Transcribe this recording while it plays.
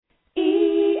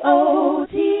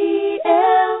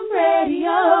OTM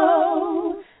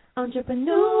Radio.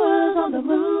 Entrepreneurs on the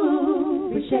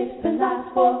move, reshaping lives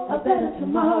for a better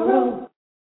tomorrow.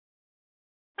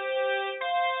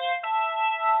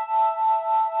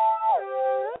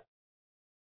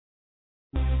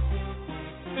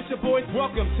 It's your boy,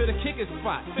 welcome to the kicking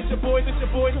spot. It's your boy,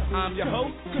 I'm your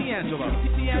host, Teangelo.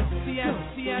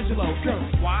 Teangelo.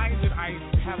 Why did I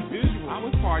have visual? I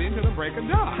was partying to the break of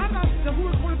dawn. How did I know who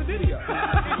recorded the video?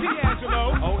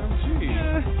 Teangelo. OMG.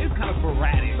 It's kind of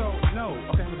sporadic. So, no.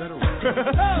 Okay, I have a better one.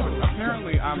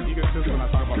 Apparently, I'm egotistical when I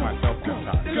talk about myself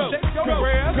sometimes. Go.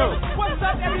 What's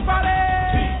up, everybody?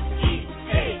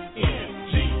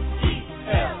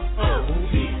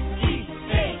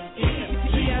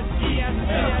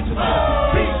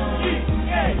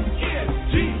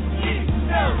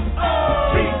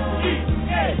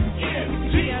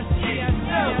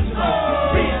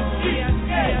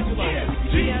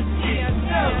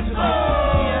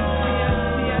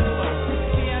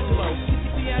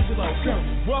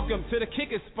 Welcome to the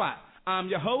kicking spot. I'm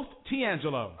your host,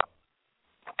 Teangelo.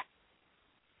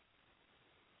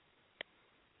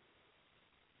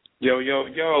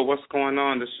 Yo, what's going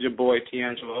on? This is your boy,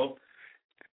 Teangelo.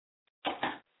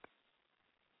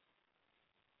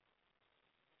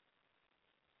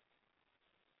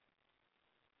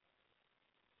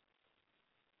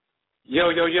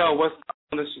 Yo, what's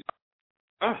going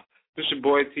on? This your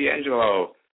boy, Teangelo.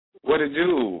 What it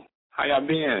do? How y'all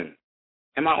been?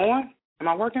 Am I on? Am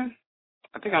I working?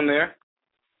 I think I'm there.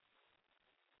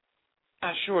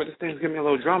 Not sure. This thing's giving me a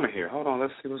little drama here. Hold on.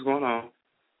 Let's see what's going on.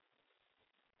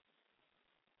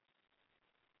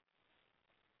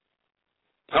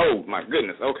 Oh, my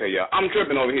goodness. Okay, y'all. I'm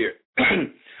tripping over here.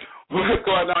 What's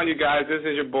going on, you guys? This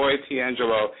is your boy,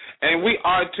 Teangelo. And we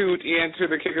are tuned into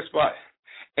the kicker spot.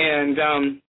 And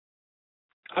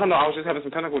I don't know. I was just having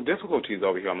some technical difficulties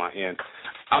over here on my end.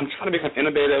 I'm trying to become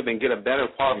innovative and get a better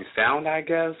quality sound, I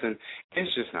guess, and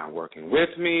it's just not working with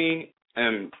me.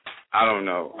 And I don't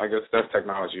know. I guess that's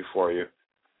technology for you.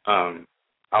 I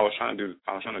was trying to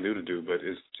do, but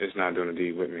it's not doing a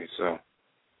deed with me. So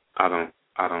I don't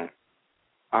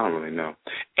really know.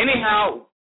 Anyhow,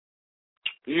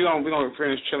 we're gonna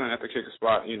finish chilling at the kicker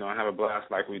spot, and have a blast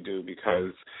like we do,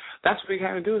 because that's what we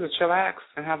got to do, is chillax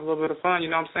and have a little bit of fun. You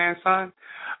know what I'm saying, son?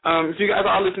 If you guys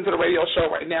are listening to the radio show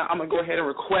right now, I'm gonna go ahead and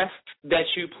request that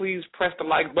you please press the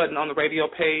like button on the radio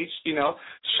page.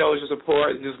 Shows your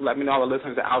support. Just let me know all the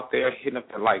listeners are out there. Hitting up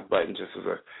the like button just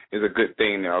is a good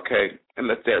thing there, okay? And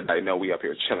let everybody know we up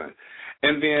here chilling.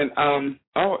 And then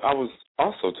I was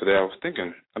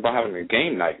thinking about having a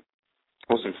game night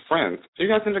with some friends. Are you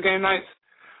guys into game nights?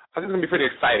 I think it's going to be pretty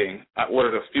exciting. I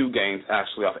ordered a few games,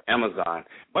 actually, off of Amazon.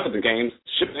 One of the games,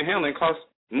 shipping and handling, cost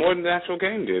more than the actual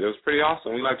game did. It was pretty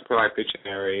awesome. We like to play like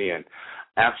Pictionary, and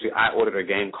actually I ordered a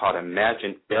game called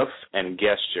Imagine If and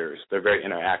Gestures. They're very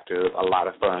interactive, a lot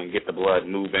of fun, get the blood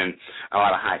moving, a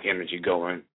lot of high energy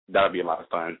going. That'll be a lot of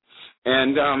fun.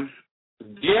 And,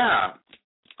 yeah,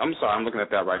 I'm sorry, I'm looking at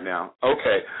that right now.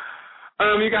 Okay.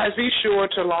 You guys, be sure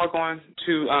to log on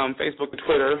to Facebook and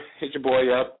Twitter. Hit your boy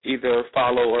up. Either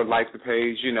follow or like the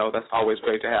page. That's always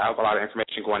great to have a lot of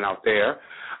information going out there.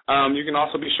 You can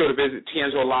also be sure to visit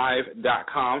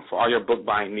teangelolive.com for all your book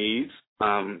buying needs.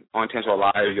 On Teangelo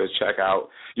Live,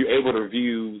 you're able to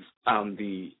view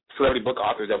the celebrity book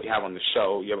authors that we have on the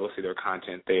show. You're able to see their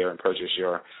content there and purchase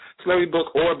your celebrity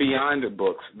book or beyond the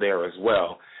books there as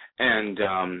well. And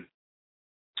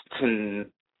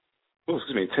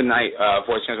tonight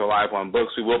for Teangelo Live on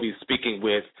Books, we will be speaking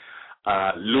with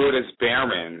Lourdes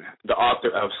Baron, the author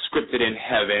of Scripted in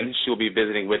Heaven. She will be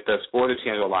visiting with us for the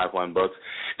Teangelo Live on Books.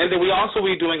 And then we also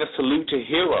will be doing a Salute to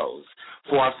Heroes.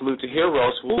 For our Salute to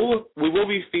Heroes, we will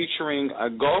be featuring a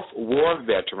Gulf War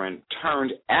veteran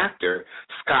turned actor,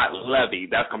 Scott Levy.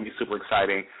 That's going to be super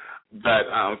exciting. But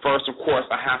first, of course,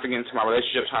 I have to get into my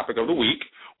relationship topic of the week,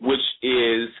 which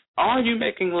is, are you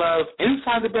making love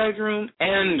inside the bedroom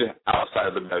and outside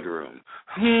of the bedroom?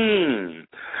 And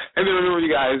then remember, you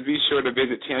guys, be sure to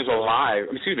visit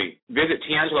visit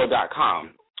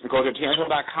Teangelo.com. Go to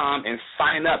Teangelo.com and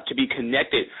sign up to be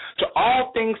connected to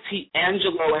all things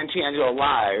Teangelo and Teangelo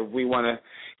Live. We want to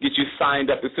get you signed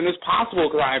up as soon as possible,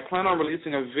 because I plan on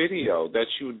releasing a video that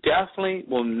you definitely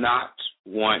will not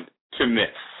want to miss.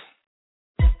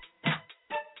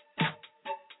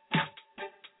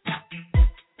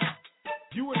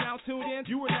 You are now tuned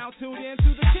in to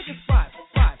the kicking spot.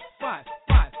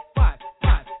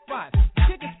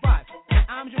 Kicking spot. And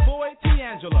I'm your boy,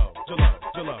 Teangelo.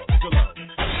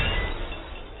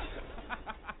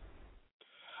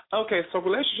 Okay, so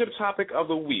relationship topic of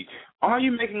the week. are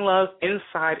you making love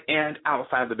inside and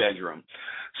outside the bedroom?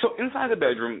 So inside the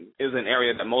bedroom is an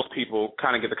area that most people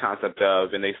kind of get the concept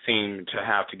of and they seem to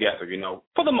have together,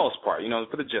 for the most part,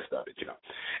 for the gist of it,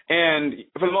 And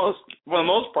for the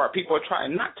most part, people are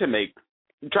trying not to miss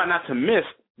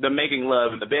the making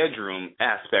love in the bedroom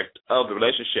aspect of the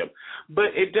relationship.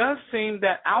 But it does seem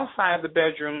that outside of the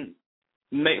bedroom,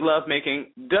 love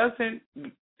making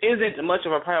isn't much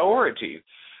of a priority.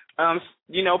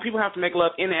 People have to make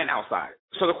love in and outside.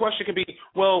 So the question could be,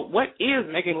 well, what is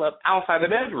making love outside the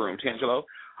bedroom, Teangelo?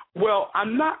 Well,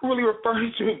 I'm not really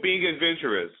referring to being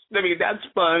adventurous. I mean, that's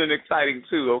fun and exciting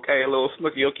too, okay? A little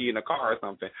snooky-ookie in the car or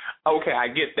something. Okay, I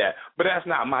get that. But that's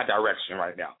not my direction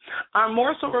right now. I'm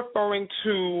more so referring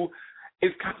to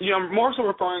things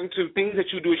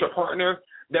that you do with your partner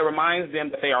that reminds them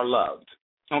that they are loved.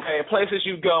 Okay, places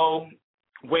you go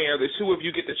where the two of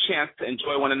you get the chance to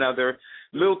enjoy one another,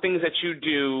 little things that you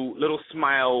do, little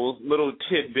smiles, little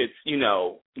tidbits,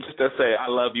 just to say, I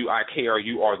love you, I care,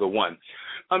 you are the one.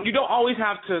 You don't always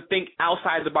have to think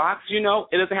outside the box,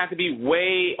 It doesn't have to be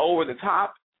way over the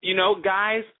top.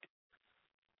 Guys,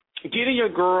 getting your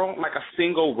girl like a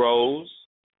single rose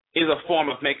is a form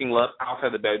of making love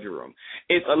outside the bedroom.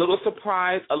 It's a little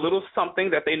surprise, a little something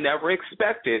that they never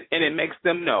expected, and it makes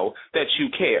them know that you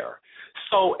care.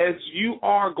 So as you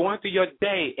are going through your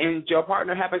day and your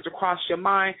partner happens to cross your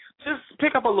mind, just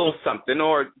pick up a little something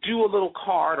or do a little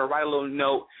card or write a little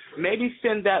note. Maybe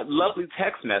send that lovely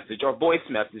text message or voice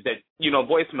message that,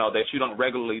 voicemail that you don't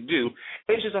regularly do.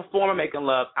 It's just a form of making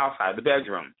love outside the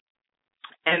bedroom.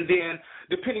 And then,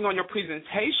 depending on your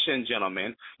presentation,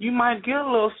 gentlemen, you might get a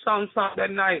little something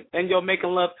that night, and you're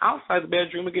making love outside the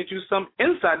bedroom and get you some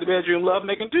inside the bedroom love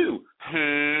making too.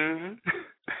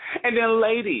 And then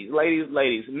ladies,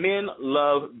 men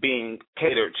love being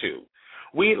catered to.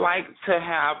 We like to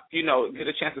have, get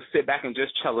a chance to sit back and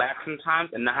just chillax sometimes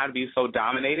and not have to be so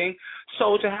dominating.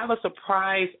 So to have a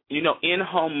surprise,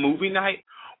 in-home movie night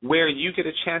where you get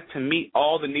a chance to meet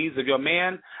all the needs of your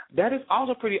man, that is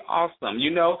also pretty awesome.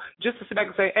 Just to sit back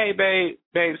and say, hey, babe,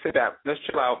 sit back. Let's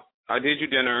chill out. I did your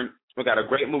dinner. We got a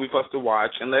great movie for us to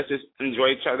watch, and let's just enjoy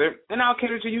each other, and I'll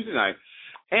cater to you tonight.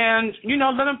 And,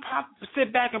 let him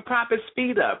sit back and prop his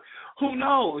feet up. Who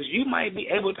knows? You might be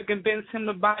able to convince him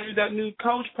to buy you that new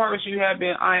Coach purse you had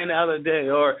been eyeing the other day,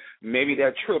 or maybe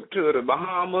that trip to the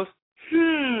Bahamas.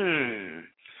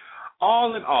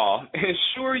 All in all,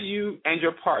 ensure that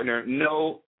your partner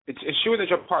knows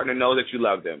that you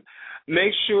love them.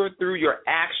 Make sure through your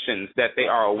actions that they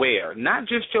are aware, not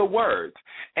just your words.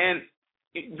 And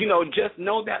just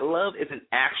know that love is an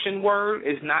action word.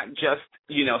 It's not just,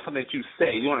 something that you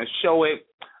say. You want to show it,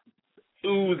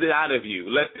 ooze it out of you.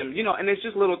 Let them, and it's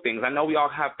just little things. I know we all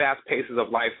have fast paces of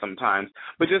life sometimes,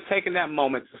 but just taking that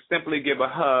moment to simply give a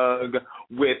hug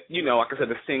with, like I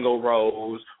said, a single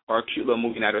rose or a cute little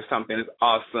movie night or something is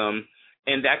awesome.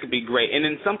 And that could be great. And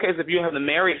in some cases, if you have a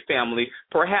married family,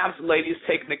 perhaps ladies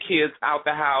taking the kids out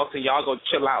the house and y'all go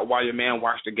chill out while your man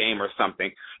watch the game or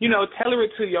something. Tailor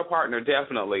it to your partner,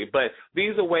 definitely. But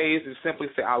these are ways to simply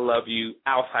say I love you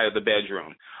outside of the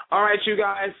bedroom. All right, you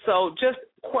guys, so just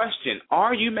question,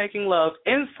 are you making love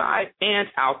inside and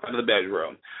outside of the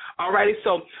bedroom? All righty,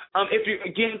 so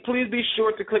please be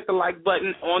sure to click the like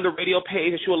button on the radio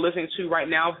page that you are listening to right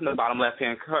now from the bottom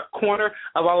left-hand corner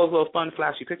of all those little fun,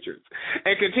 flashy pictures.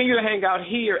 And continue to hang out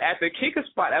here at the Kicker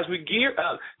Spot as we gear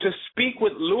up to speak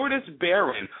with Lourdes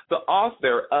Baron, the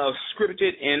author of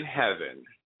Scripted in Heaven.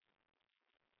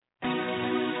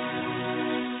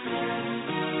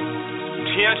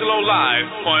 Teangelo live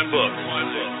on Books.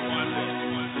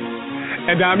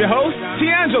 And I'm your host,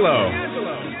 Teangelo.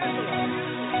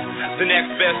 The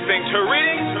next best thing to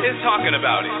reading is talking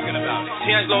about it.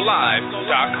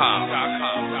 TeangeloLive.com.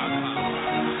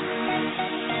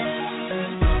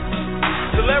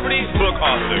 Celebrity book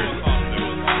authors.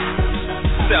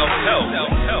 Self-help.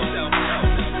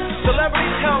 Celebrity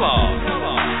tell-all.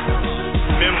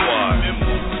 Memoir.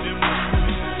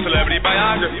 Celebrity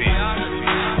biography.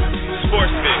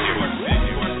 Sports figures.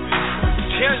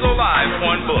 Teangelo Live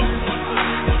on Books.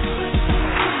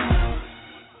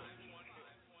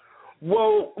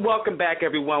 Well, welcome back,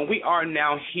 everyone. We are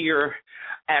now here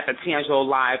at the Teangelo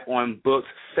Live on Books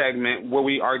segment where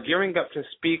we are gearing up to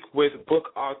speak with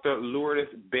book author Lourdes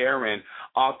Baron,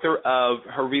 author of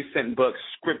her recent book,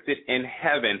 Scripted in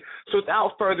Heaven. So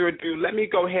without further ado, let me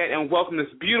go ahead and welcome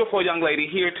this beautiful young lady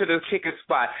here to the Kicker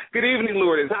Spot. Good evening,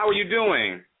 Lourdes. How are you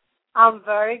doing? I'm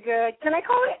very good. Can I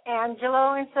call it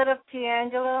Angelo instead of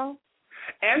Teangelo?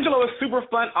 Angelo is super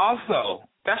fun also.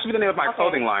 That should be the name of my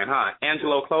clothing line, huh?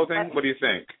 Angelo Clothing? What do you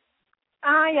think?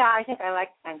 Yeah, I think I like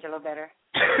Angelo better.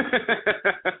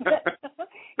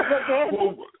 Okay.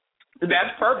 Well,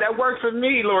 that's perfect. That works for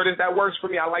me, Lourdes. That works for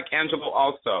me. I like Angelo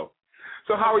also.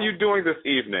 So how are you doing this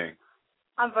evening?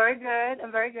 I'm very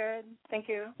good. Thank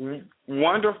you.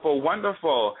 Wonderful,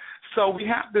 wonderful. So we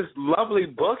have this lovely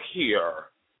book here,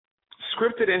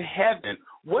 Scripted in Heaven.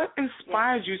 What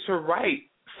inspired you to write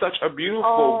such a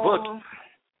beautiful book?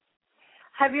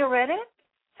 Have you read it?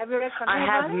 Have you read something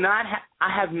about it? I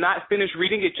have not finished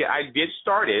reading it yet. I did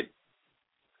start it.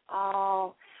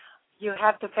 Oh, you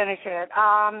have to finish it.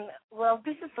 Well,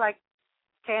 this is like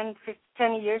 10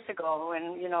 years ago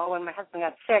when my husband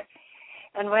got sick,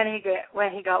 and when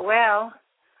he got well,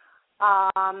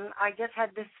 I just had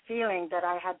this feeling that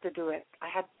I had to do it.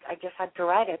 I just had to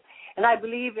write it, and I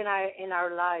believe in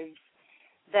our lives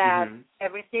that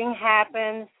everything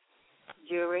happens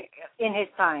in His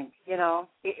time.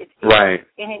 Right.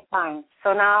 In His time.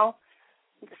 So now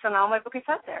my book is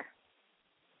out there.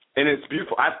 And it's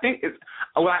beautiful. I think it's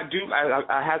what I do.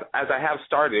 As I have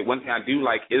started, one thing I do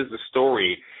like is the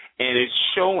story, and it's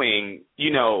showing.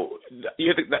 You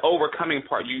have the overcoming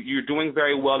part. You're doing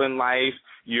very well in life.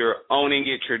 You're owning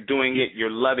it. You're doing it.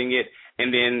 You're loving it.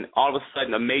 And then all of a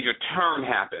sudden, a major turn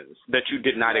happens that you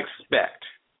did not expect.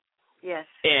 Yes.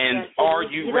 And yes. are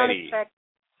you ready?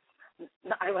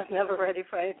 No, I was never ready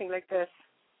for anything like this.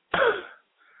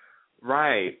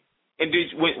 Right. And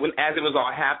when as it was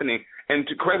all happening, and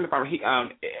to correct me if I'm,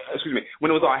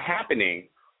 when it was all happening,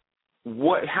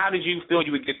 how did you feel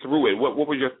you would get through it? What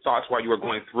were your thoughts while you were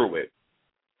going through it?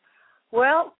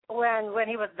 Well, when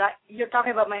he was you're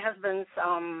talking about my husband's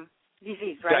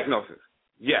disease, right? Diagnosis.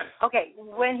 Yes. Okay.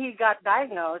 When he got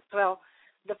diagnosed, well,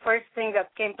 the first thing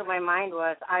that came to my mind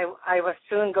was I was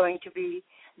soon going to be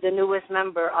the newest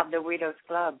member of the Widows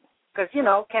Club because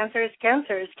cancer is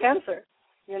cancer is cancer,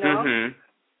 Mm-hmm.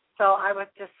 So I was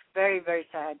just very, very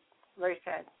sad, very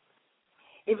sad.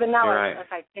 Even now, right. as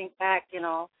I think back,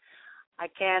 I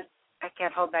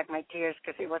can't hold back my tears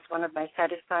because it was one of my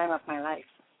saddest times of my life.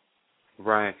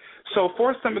 Right. So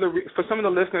for some of the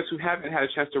listeners who haven't had a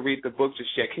chance to read the book just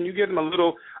yet, can you give them a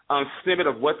little snippet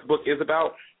of what the book is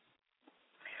about?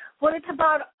 Well, it's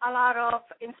about a lot of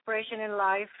inspiration in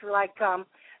life, like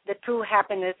the true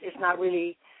happiness is not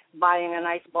really buying a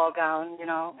nice ball gown,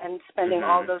 and spending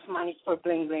all those monies for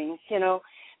bling-blings,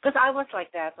 because I was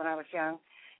like that when I was young.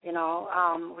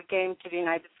 We came to the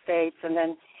United States, and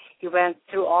then he went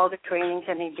through all the trainings,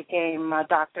 and he became a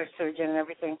doctor, surgeon, and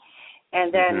everything.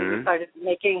 And then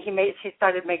he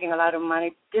started making a lot of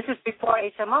money. This is before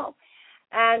HMO.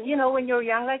 And, when you're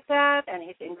young like that, and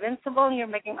he's invincible, and you're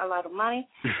making a lot of money,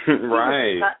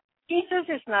 right. Jesus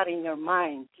is not in your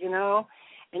mind,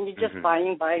 and you're just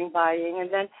buying, and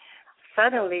then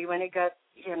suddenly when he got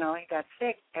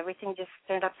sick, everything just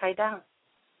turned upside down.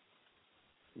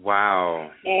 Wow.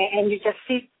 And you just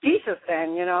see Jesus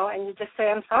then, and you just say,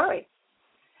 I'm sorry.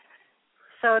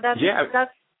 So that's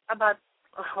about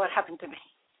what happened to me.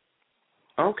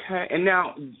 Okay. And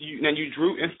now you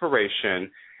drew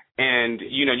inspiration, and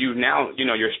you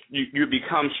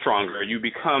become stronger. You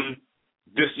become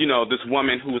this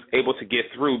woman who is able to get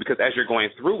through, because as you're going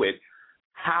through it,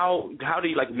 how do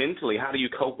you mentally? How do you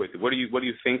cope with it? What are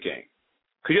you thinking?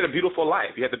 Because you had a beautiful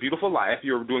life. You had the beautiful life.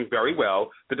 You were doing very well.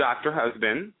 The doctor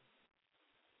husband.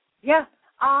 Yeah.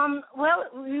 Well,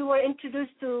 we were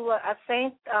introduced to a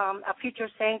saint, a future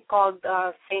saint called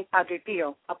Saint Padre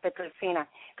Pio of Petrosina,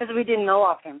 because we didn't know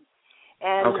of him.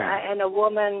 And and a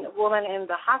woman in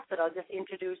the hospital just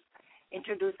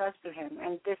introduced us to him,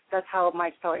 and that's how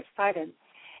my story started.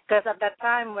 Because at that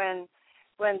time when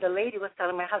the lady was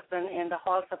telling my husband in the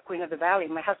halls of Queen of the Valley,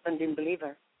 my husband didn't believe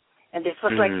her. And this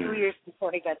was like 2 years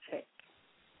before he got sick.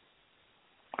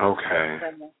 Okay.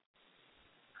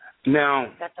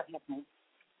 Now, that's what happened.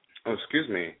 Oh, excuse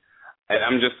me. And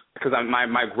I'm just, because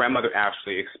my grandmother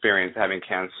actually experienced having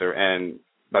cancer, and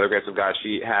by the grace of God,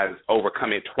 she has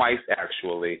overcome it twice,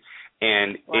 actually.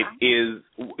 And it is,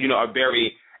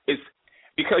 it's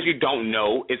because you don't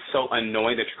know, it's so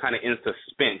annoying that you're kind of in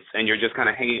suspense, and you're just kind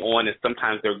of hanging on, and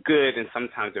sometimes they're good, and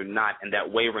sometimes they're not, and that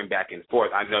wavering back and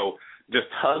forth, I know, just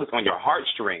tugs on your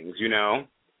heartstrings,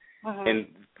 And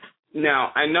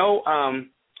now, I know, I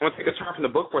want to take a turn from the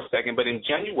book for a second, but in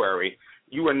January,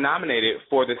 you were nominated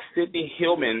for the Sidney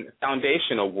Hillman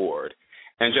Foundation Award.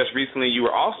 And just recently, you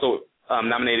were also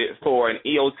nominated for an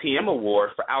EOTM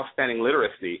Award for Outstanding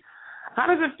Literacy. How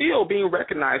does it feel being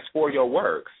recognized for your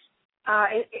works?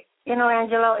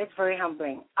 Angelo, it's very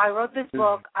humbling. I wrote this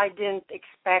book. I didn't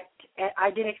expect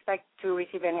to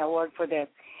receive any award for this.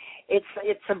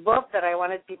 It's a book that I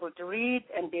wanted people to read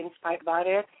and be inspired about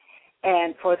it,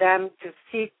 and for them to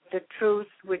seek the truth,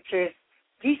 which is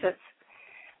Jesus.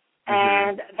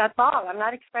 And that's all. I'm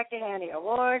not expecting any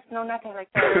awards, no, nothing like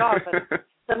that at all. But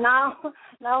so now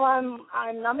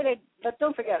I'm nominated, but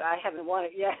don't forget I haven't won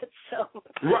it yet. So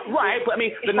right, but I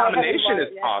mean the nomination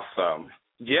is awesome.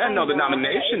 Yeah, the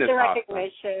nomination is awesome. It's a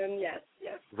recognition,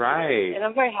 yes. Right. And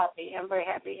I'm very happy,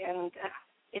 and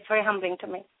it's very humbling to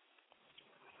me.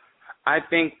 I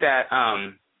think that I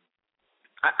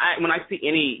when I see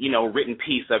any, written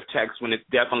piece of text, when it's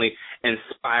definitely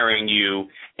inspiring you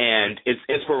and it's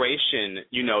inspiration,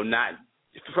 not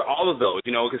for all of those,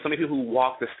 because so many people who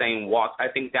walk the same walk, I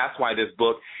think that's why this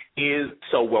book is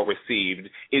so well received,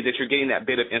 is that you're getting that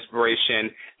bit of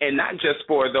inspiration, and not just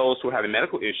for those who are having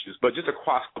medical issues, but just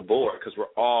across the board, because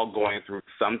we're all going through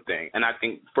something. And I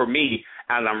think for me,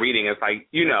 as I'm reading, it's like,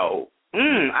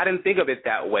 I didn't think of it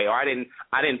that way, or I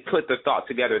didn't put the thought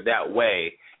together that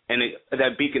way. And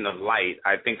that beacon of light,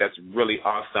 I think that's really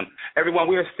awesome. Everyone,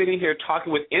 we are sitting here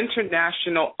talking with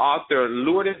international author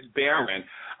Lourdes Baron,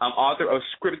 author of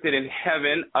Scripted in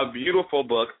Heaven, a beautiful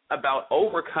book about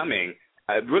overcoming,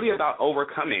 really about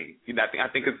overcoming. I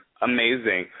think it's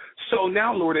amazing. So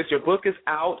now, Lourdes, your book is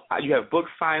out. You have book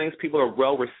signings. People are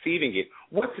well receiving it.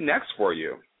 What's next for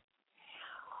you?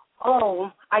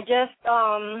 Oh,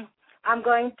 I'm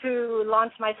going to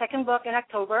launch my second book in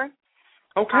October.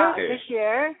 Okay. This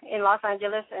year in Los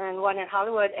Angeles and one in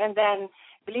Hollywood. And then,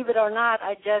 believe it or not,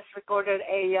 I just recorded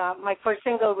my first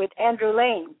single with Andrew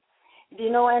Lane. Do you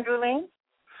know Andrew Lane?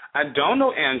 I don't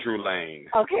know Andrew Lane.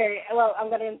 Okay, well, I'm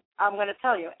gonna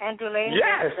tell you. Andrew Lane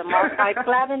yes. is the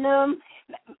multi-platinum.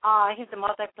 He's the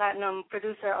multi-platinum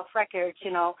producer of records.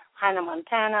 Hannah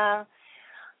Montana,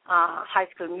 High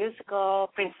School Musical,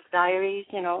 Princess Diaries.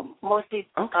 Mostly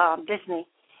Disney.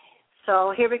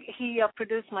 So he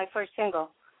produced my first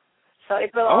single. So it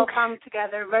will all come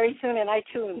together very soon in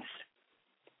iTunes.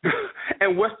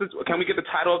 And can we get the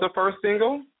title of the first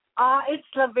single? It's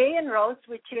Levy and Rose,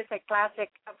 which is a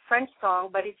classic French song,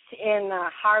 but it's in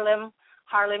Harlem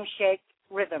Shake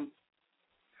rhythm.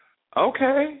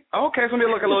 Okay. It's going to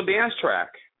be like a little dance track.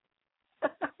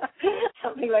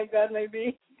 Something like that,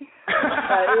 maybe.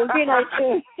 It will be in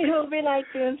iTunes. It will be in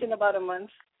iTunes in about a month.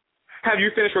 Have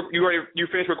you finished? You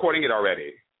finished recording it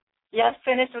already? Yes,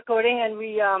 finished recording, and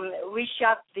we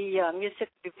shot the music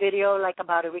video like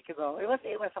about a week ago. It was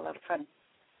a lot of fun.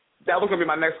 That was going to be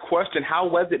my next question. How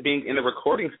was it being in the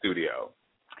recording studio?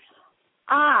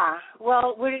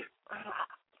 Well,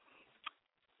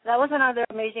 that was another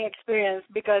amazing experience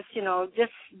because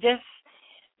just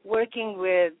working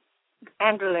with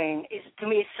Andrew Lane to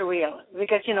me is surreal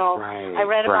because I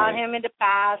read about him in the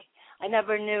past. I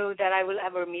never knew that I will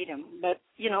ever meet him, but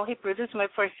he produced my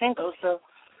first single, so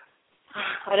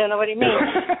I don't know what he means.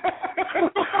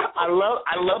 I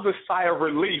love the sigh of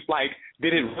relief. Like,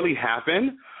 did it really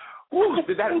happen? Ooh,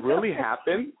 did that really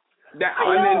happen?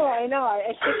 I know.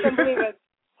 I just can't believe it.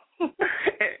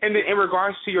 And then, in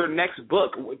regards to your next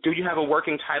book, do you have a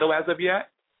working title as of yet?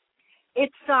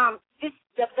 It's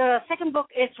the second book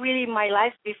is really my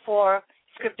life before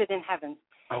Scripted in Heaven.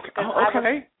 Okay.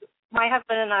 Okay. My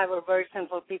husband and I were very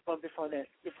simple people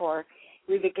before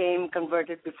we became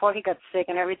converted, before he got sick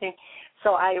and everything.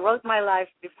 So I wrote my life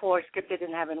before Scripted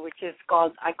in Heaven, which is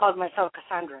I called myself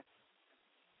Cassandra.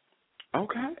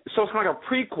 Okay. So it's like a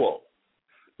prequel,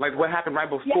 like what happened right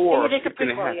before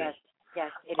Scripted in Heaven.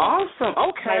 Yes, it is. Awesome.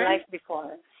 Okay. My life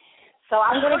before. So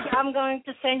I'm going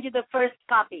to send you the first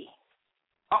copy.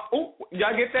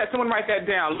 Y'all get that? Someone write that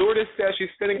down. Lourdes says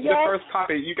she's sending you the first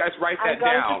copy. You guys write that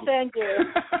down. I'm going to send you.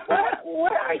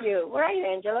 Where are you? Where are you,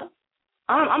 Angela?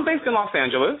 I'm based in Los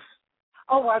Angeles.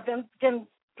 Oh, well, then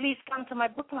please come to my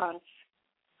book launch.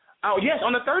 Oh, yes,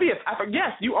 on the 30th.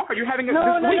 Yes, you are. You're having it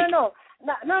this week. No.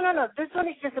 This one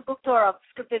is just a book tour of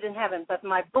Scripted in Heaven, but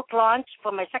my book launch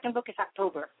for my second book is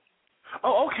October.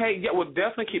 Oh, okay. Yeah, well,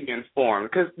 definitely keep me informed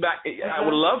because I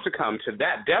would love to come to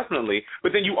that, definitely.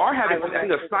 But then you are having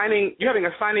a signing. You're having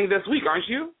a signing this week, aren't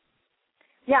you?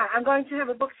 Yeah, I'm going to have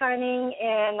a book signing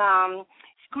in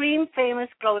Scream Famous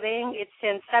Clothing. It's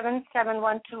in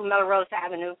 7712 Melrose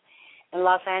Avenue in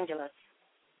Los Angeles.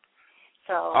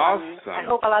 So awesome. I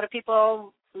hope a lot of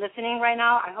people listening right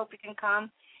now, I hope you can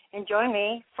come and join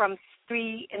me from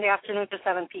 3 in the afternoon to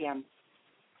 7 p.m.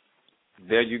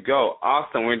 There you go.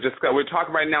 Awesome. We're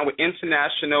talking right now with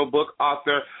international book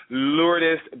author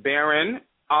Lourdes Baron,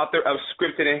 author of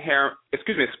Scripted in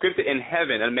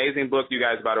Heaven, an amazing book, you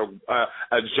guys, about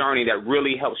a journey that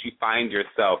really helps you find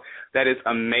yourself. That is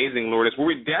amazing, Lourdes.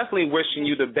 We're definitely wishing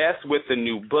you the best with the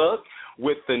new book,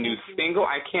 with the new single.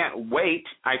 I can't wait.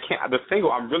 The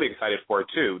single, I'm really excited for it,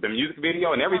 too. The music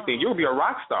video and everything. You'll be a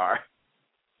rock star.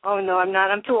 Oh, no, I'm not.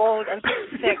 I'm too old. I'm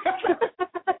 66.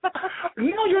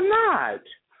 No, you're not.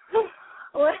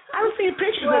 Well, I've seen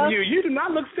pictures of you. You do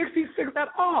not look 66 at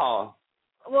all.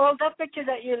 Well, that picture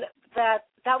that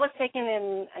was taken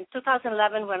in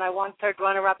 2011 when I won third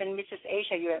runner-up in Mrs.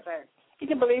 Asia USA. Can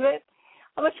you believe it?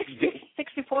 I was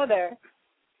 64 there.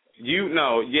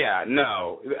 No.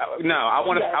 I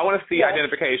want to see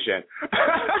identification.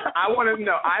 I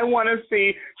want to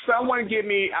see someone give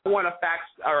me. I want a fax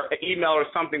or an email or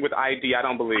something with ID. I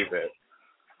don't believe it.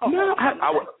 Oh, no,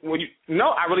 I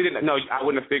really didn't. No, I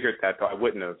wouldn't have figured that though. I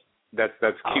wouldn't have. That's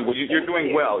key. Well, you're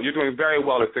doing well. You're doing very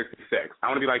well at 66. I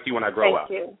want to be like you when I grow up.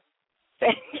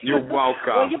 Thank you. You're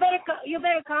welcome. Well, you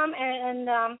better come and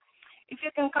if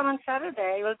you can come on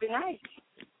Saturday, it will be nice.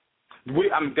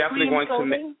 I'm definitely going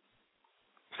to.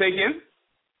 Say again?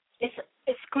 It's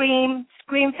Scream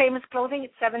Famous Clothing.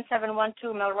 It's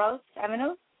 7712 Melrose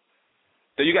Avenue.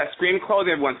 So you got Scream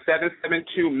Clothing at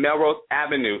 1772 Melrose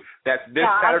Avenue. That's this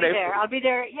Saturday. I'll be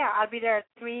there. I'll be there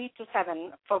 3 to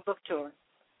 7 for book tour.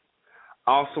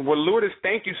 Awesome. Well, Lourdes,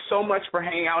 thank you so much for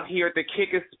hanging out here at the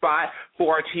Kick It Spot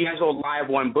for our Teangelo Live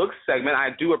One Book segment. I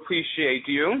do appreciate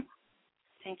you.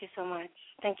 Thank you so much.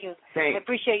 Thank you. Thanks. I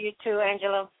appreciate you too,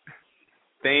 Angelo.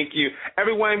 Thank you.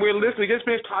 Everyone, we just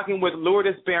finished talking with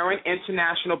Lourdes Baron,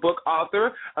 international book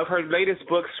author of her latest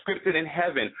book, Scripted in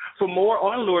Heaven. For more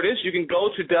on Lourdes, you can go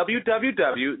to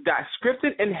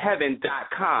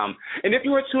www.scriptedinheaven.com. And if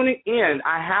you are tuning in,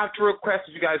 I have to request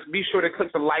that you guys be sure to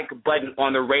click the like button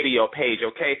on the radio page,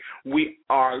 okay?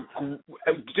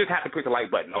 Just have to click the like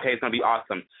button, okay? It's going to be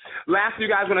awesome. Lastly, you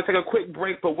guys, we're going to take a quick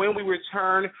break, but when we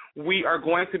return, we are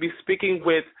going to be speaking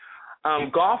with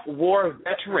Gulf War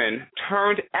veteran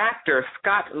turned actor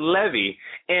Scott Levy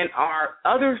in our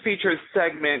other featured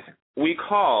segment we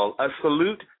call A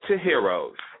Salute to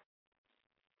Heroes.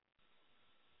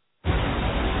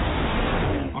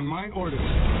 On my orders,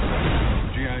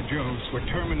 G.I. Joes were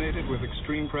terminated with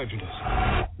extreme prejudice.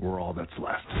 We're all that's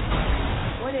left.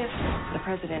 What if the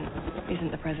president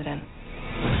isn't the president?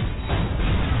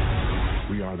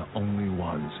 We are the only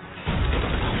ones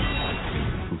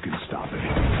who can stop it.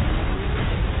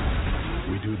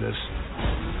 We do this,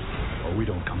 or we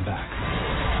don't come back.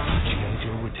 G.I.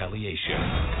 Joe Retaliation.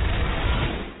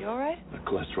 You all right? My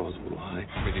cholesterol's a little high.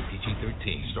 Rated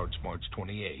PG-13. Starts March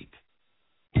 28th.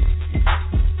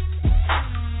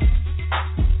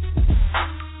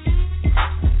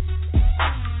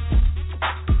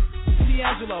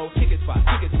 Teangelo, Kick It Spot,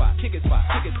 Kick It Spot, Kick It Spot,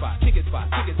 Kick It Spot, Kick It Spot,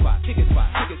 Kick It Spot, Kick It Spot,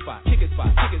 Kick It Spot, Kick It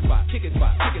Spot, Kick It Spot, Kick It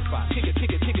Spot, Kick It Spot, Kick It,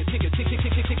 Kick It, Kick It, Kick It, Kick It, Kick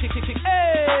It, Kick It, Kick It.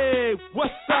 Hey, what's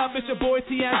up? It's your boy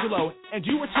Teangelo, and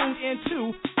you were tuned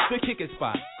into the Kick It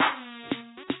Spot.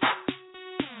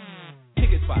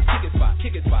 Kick It Spot, Kick It Spot,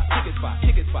 Kick It Spot, Kick It Spot,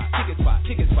 Kick It Spot, Kick It Spot,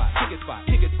 Kick It Spot, Kick It Spot,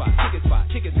 Kick It Spot, Kick It Spot,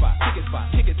 Kick It Spot, Kick It Spot,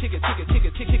 Kick It, Kick It, Kick It, Kick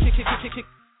It, Kick It, Kick It, Kick It.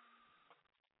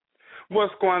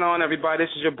 What's going on, everybody?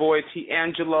 This is your boy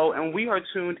Teangelo, and we are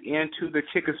tuned into the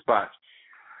Kick It Spot.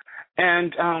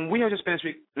 And we just finished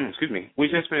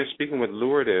speaking with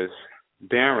Lourdes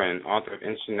Baron, author of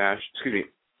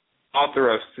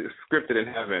Scripted in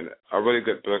Heaven, a really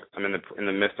good book. I'm in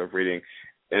the midst of reading,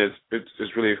 and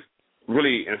it's really,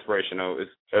 really inspirational.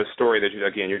 It's a story that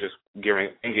you're just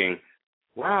thinking,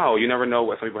 wow, you never know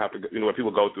what some people have to, what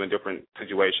people go through in different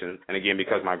situations. And again,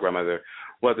 because my grandmother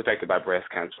was affected by breast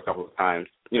cancer a couple of times,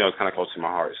 it's kind of close to my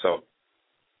heart. So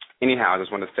anyhow, I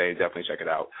just want to say definitely check it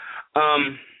out.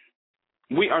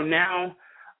 We are now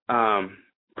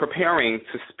preparing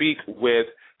to speak with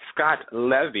Scott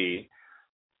Levy,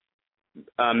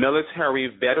 a military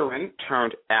veteran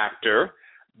turned actor.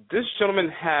 This gentleman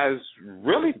has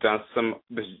really done some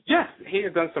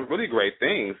really great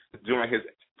things during his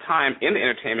time in the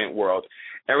entertainment world.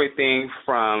 Everything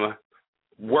from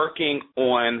working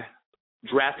on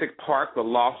Jurassic Park: The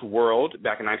Lost World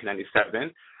back in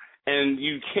 1997, and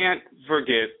you can't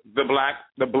forget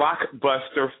the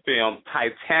blockbuster film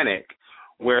Titanic,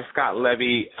 where Scott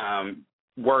Levy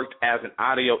worked as an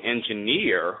audio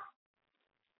engineer.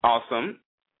 Awesome.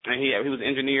 And he was an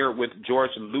engineer with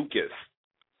George Lucas.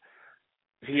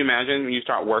 Can you imagine when you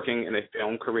start working in a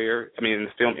film career? I mean, in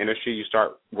the film industry, you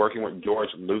start working with George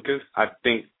Lucas. I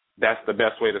think that's the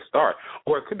best way to start.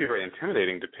 Or it could be very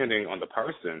intimidating depending on the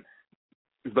person.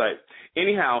 But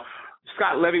anyhow,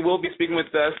 Scott Levy will be speaking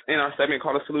with us in our segment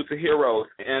called A Salute to Heroes.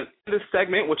 And in this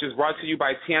segment, which is brought to you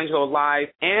by Teangelo Live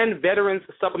and Veterans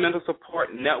Supplemental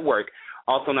Support Network,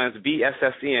 also known as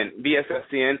VSSN.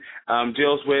 VSSN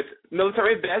deals with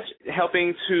military vets,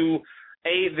 helping to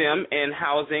aid them in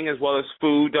housing as well as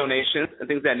food donations and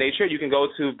things of that nature. You can go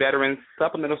to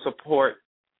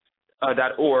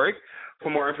veteransupplementalsupport.org for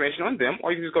more information on them,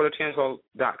 or you can just go to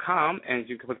teangelo.com and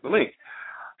you can click the link.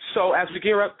 So as we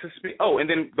gear up to speak, and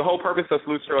then the whole purpose of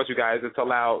Salute to Heroes, you guys, is to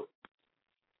allow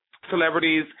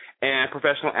celebrities and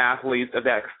professional athletes of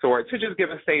that sort to just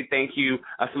say thank you,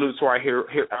 a salute to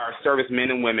our service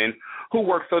men and women who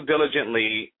work so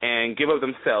diligently and give of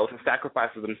themselves and sacrifice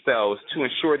of themselves to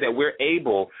ensure that we're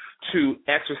able to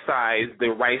exercise the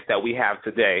rights that we have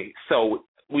today. So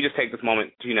we just take this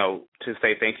moment, to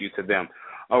say thank you to them.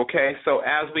 Okay, so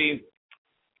as we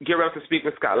get ready to speak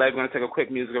with Scott Levy, we're going to take a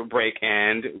quick musical break,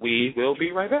 and we will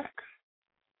be right back.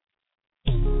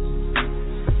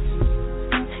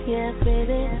 Yeah,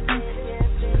 baby,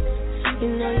 you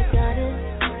know you got it.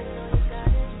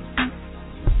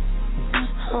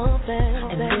 Oh, baby,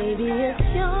 and baby, it's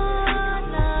your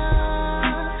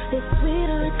love. It's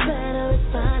sweeter, it's better, it's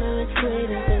finer, it's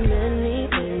greater than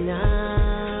anything else.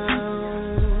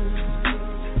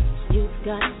 You've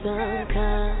got some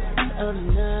kind of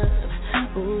nerve.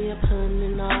 Ooh, you're putting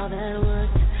in all that work.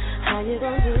 How you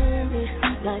gonna do me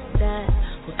like that?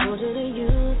 Who told you to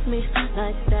use me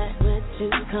like that? Where'd you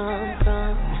come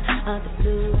from? Out the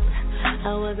blue,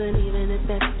 I wasn't even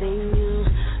expecting you,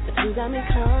 but you got me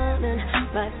coming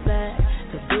right back.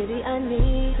 'Cause baby, I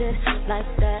need it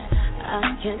like that.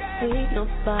 I can't see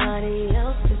nobody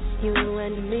else, it's you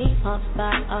and me all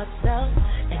by ourselves.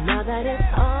 And now that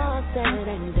it's all said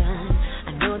and done,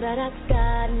 I know that I've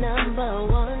got number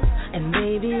one. And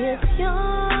baby, it's your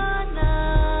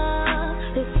love.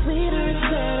 It's sweeter, it's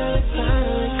better, it's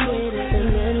finer, it's greater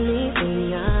than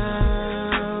anything else.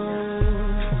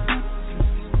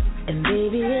 And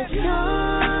baby, it's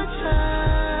your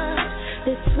trust.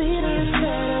 It's sweeter, it's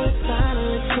better, it's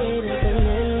finer, it's greater than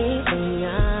anything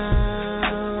else.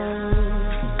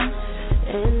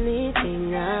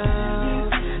 Anything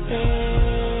else, yeah.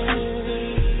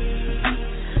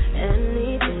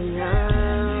 Anything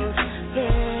else,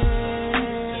 yeah.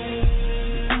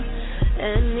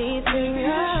 Anything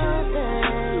else,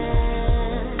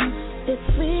 yeah. It's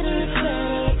sweeter, it's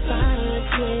better, it's finer, it's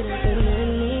greater than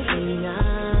anything else.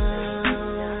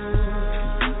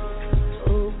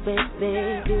 Ooh, baby,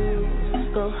 you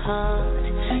go hard.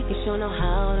 You sure know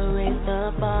how to raise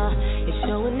the bar. You're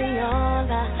showing me all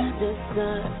I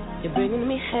deserve. You're bringing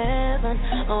me heaven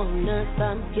on earth.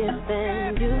 I'm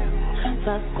giving you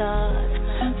 5 stars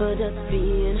for just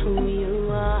being who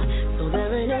you are. So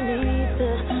there ain't no need to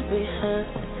rehearse.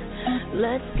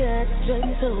 Let's get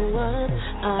straight to work.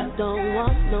 I don't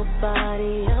want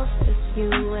nobody else, just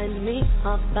you and me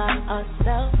all by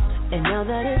ourselves. And now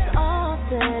that it's all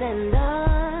said and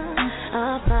done,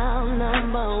 I found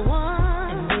number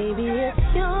one. And baby,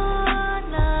 it's your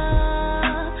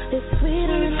love. It's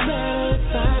sweeter, it's better,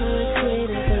 it's finer, it's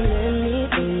greater than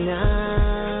anything else.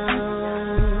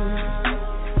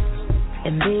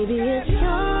 And baby, it's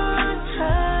your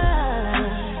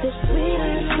trust. It's sweeter,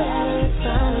 it's better, it's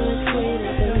finer, it's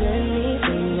greater than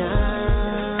anything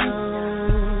else.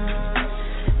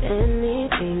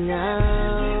 Anything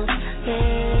else,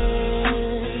 yeah.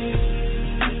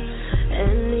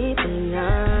 Anything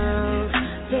else,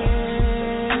 yeah.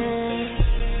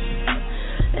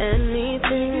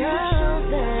 Anything else,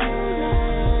 yeah.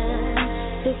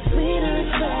 It's sweeter,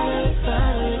 it's better, it's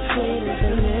finer, it's greater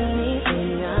than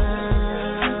anything else.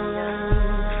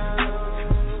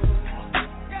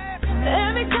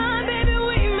 Every time, baby,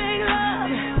 we make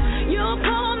love, you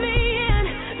pull me in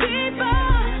deeper.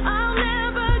 I'll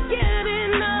never get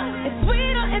enough. It's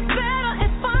sweeter, it's better,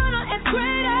 it's finer, it's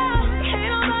greater. Can't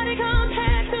nobody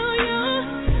compare to you.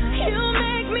 You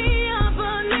make me a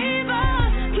believer.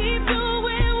 Keep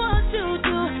doing what you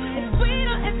do. It's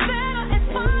sweeter, it's better, it's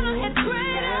finer, it's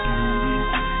greater.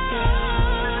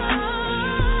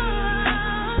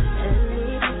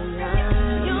 Anything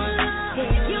else. Your love,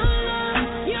 your love,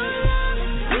 your love,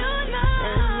 your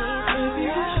love.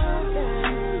 Anything else.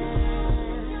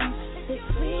 It's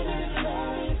sweeter, it's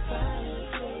better, it's finer,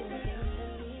 it's greater than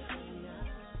anything else.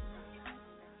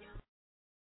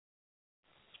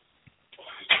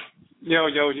 Yo,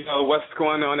 what's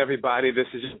going on, everybody? This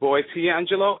is your boy,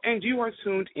 Teangelo, and you are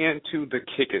tuned into the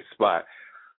Kick It Spot,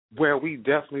 where we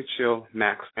definitely chill,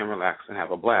 max, and relax, and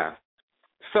have a blast.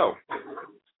 So,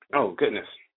 oh, goodness.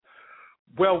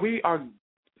 Well, we are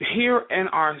here in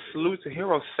our Salute to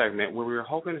Heroes segment, where we were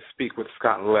hoping to speak with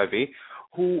Scott Levy,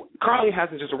 who currently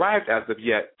hasn't just arrived as of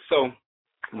yet. So,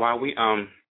 while we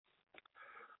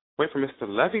wait for Mr.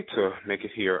 Levy to make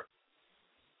it here,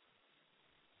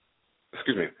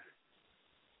 excuse me,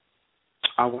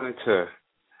 I wanted to,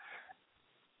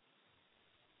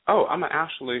 I'm going to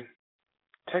actually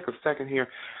take a second here.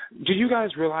 Do you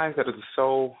guys realize that it's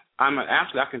so I'm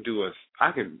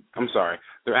sorry.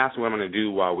 They're asking what I'm going to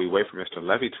do while we wait for Mr.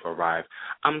 Levy to arrive.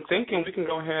 I'm thinking we can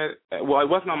go ahead. Well, it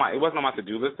wasn't on my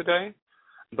to-do list today,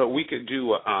 but we could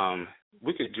do a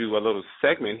little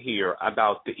segment here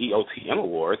about the EOTM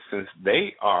Awards since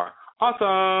they are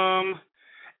awesome,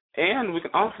 and we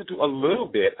can also do a little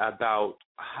bit about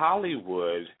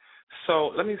Hollywood.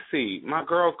 So let me see. My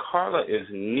girl Carla is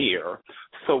near.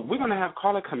 So we're going to have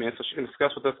Carla come in so she can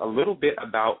discuss with us a little bit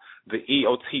about the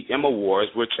EOTM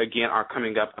Awards, which, again, are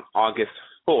coming up on August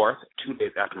 4th, 2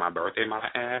 days after my birthday, might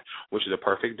I add, which is a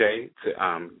perfect day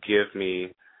to give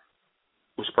me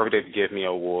an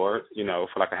award,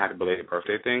 for like a happy belated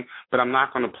birthday thing. But I'm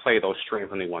not going to play those strings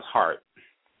on anyone's heart.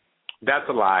 That's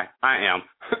a lie. I am.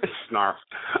 Snarf.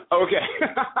 Okay.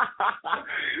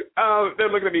 They're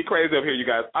looking at me crazy up here, you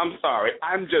guys. I'm sorry.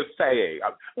 I'm just saying.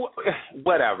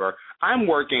 Whatever. I'm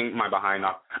working my behind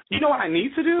off. You know what I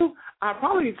need to do? I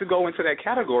probably need to go into that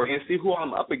category and see who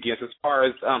I'm up against as far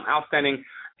as outstanding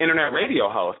internet radio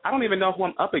host. I don't even know who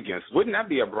I'm up against. Wouldn't that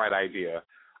be a bright idea?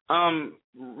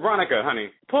 Veronica, honey,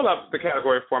 pull up the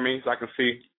category for me so I can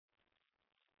see.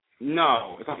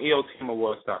 No, it's on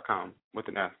EOTMawards.com with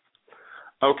an S.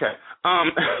 Okay.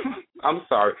 I'm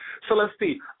sorry. So let's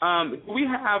see. Do we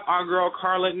have our girl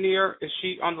Carla near? Is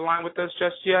she on the line with us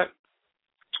just yet?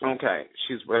 Okay.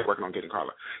 She's working on getting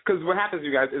Carla. Because what happens,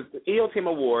 you guys, is the EOTM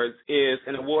Awards is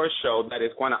an award show that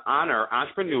is going to honor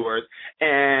entrepreneurs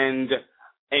and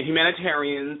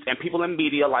humanitarians and people in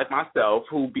media like myself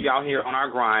who be out here on our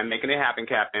grind making it happen,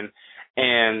 Captain.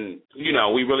 And,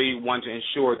 we really want to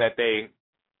ensure that they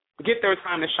get their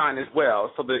time to shine as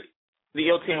well. So the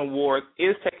EOTM Awards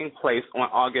is taking place on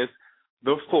August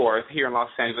the 4th here in Los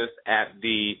Angeles at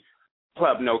the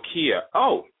Club Nokia.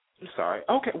 Oh, I'm sorry.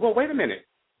 Okay, well, wait a minute.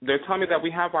 They're telling me that we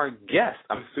have our guest.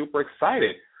 I'm super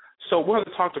excited. So we're going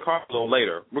to talk to Carl a little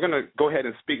later. We're going to go ahead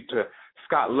and speak to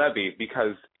Scott Levy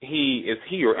because he is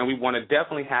here, and we want to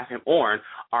definitely have him on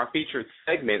our featured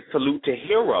segment, Salute to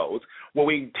Heroes, where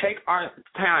we take our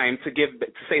time to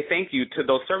say thank you to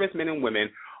those servicemen and women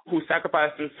who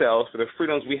sacrificed themselves for the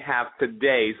freedoms we have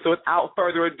today. So without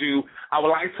further ado, I would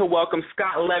like to welcome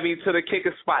Scott Levy to the Kick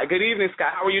It Spot. Good evening,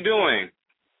 Scott. How are you doing?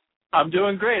 I'm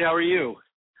doing great. How are you?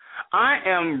 I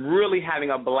am really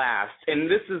having a blast, and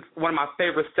this is one of my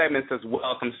favorite segments as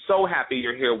well. I'm so happy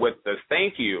you're here with us.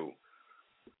 Thank you.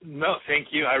 No, thank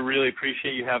you. I really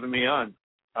appreciate you having me on.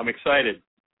 I'm excited.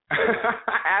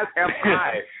 As am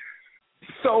I.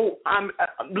 So I'm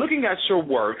looking at your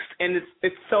works, and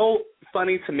it's so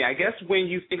funny to me. I guess when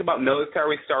you think about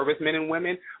military servicemen and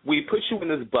women, we put you in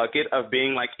this bucket of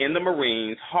being like in the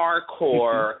Marines,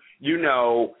 hardcore,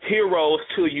 heroes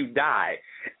till you die.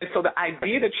 And so the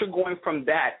idea that you're going from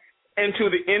that into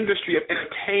the industry of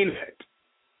entertainment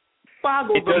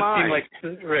boggles the mind.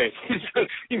 It does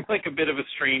seem like a bit of a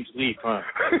strange leap, huh?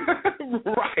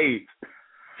 Right.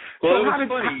 Well, so it's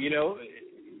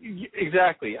funny,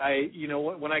 Exactly.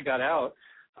 When I got out,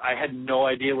 I had no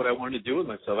idea what I wanted to do with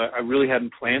myself. I really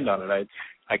hadn't planned on it.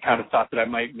 I kind of thought that I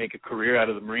might make a career out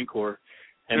of the Marine Corps.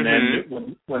 And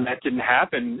then when that didn't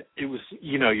happen, it was,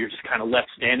 you're just kind of left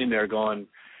standing there going,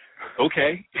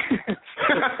 okay,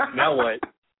 now what?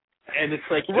 And it's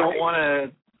like you don't want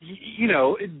to,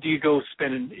 do you go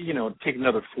spend, take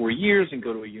another 4 years and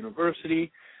go to a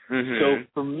university? So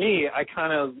for me, I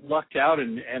kind of lucked out,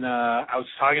 and I was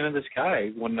talking to this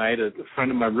guy one night, a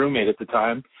friend of my roommate at the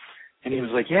time, and he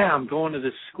was like, yeah, I'm going to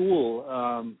this school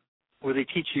where they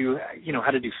teach you,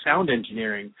 how to do sound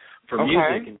engineering for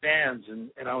music and bands, and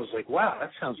I was like, wow,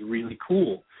 that sounds really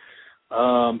cool. So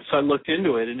I looked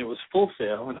into it, and it was Full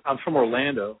Sail, and I'm from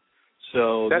Orlando.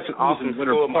 So that's an awesome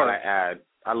school, might I add.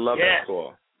 I love that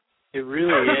school. It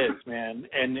really is, man,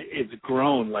 and it's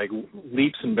grown like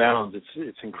leaps and bounds.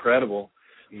 It's incredible.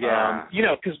 Yeah.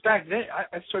 Because back then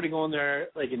I started going there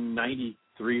like in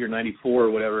 '93 or '94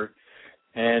 or whatever,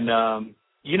 and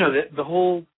the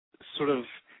whole sort of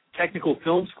technical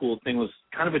film school thing was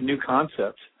kind of a new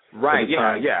concept. Right.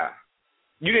 Yeah.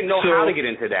 You didn't know how to get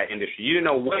into that industry. You didn't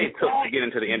know what it took to get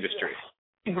into the industry.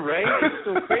 Right. It's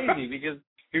so crazy because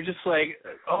you're just like,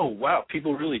 oh wow,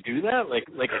 people really do that. Like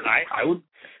I would.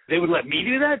 They would let me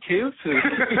do that too. So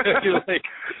you're like,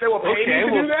 they will pay me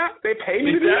to do that. They pay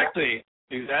me to do that.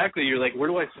 Exactly. You're like, where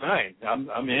do I sign?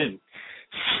 I'm in.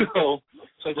 So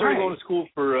I started going to school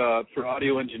for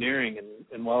audio engineering,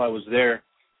 and while I was there,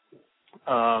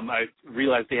 I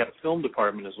realized they had a film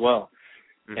department as well,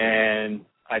 and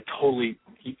I totally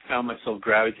found myself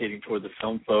gravitating toward the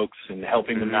film folks and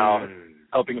helping them out,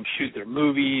 helping them shoot their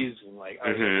movies, and like I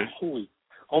was like,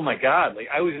 oh my God, like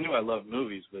I always knew I loved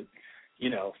movies, but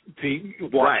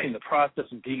watching the process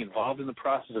and being involved in the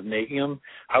process of making them.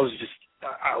 I was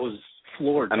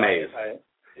floored. Amazed.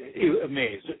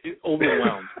 Amazed,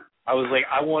 overwhelmed. I was like,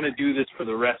 I want to do this for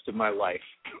the rest of my life.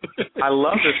 I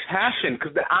love this passion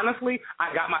because honestly,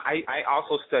 I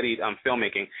also studied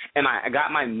filmmaking, and I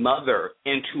got my mother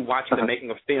into watching the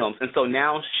making of films, and so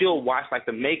now she'll watch like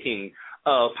the making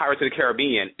of Pirates of the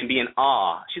Caribbean and be in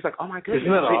awe. She's like, oh my goodness,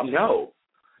 Isn't that I didn't know.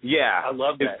 Yeah, I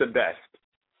love that. It's the best.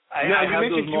 I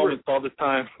have those moments all the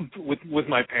time with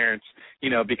my parents,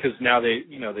 because now they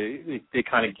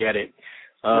kind of get it.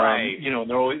 Right.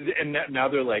 They're always, and now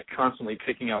they're like constantly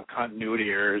picking out continuity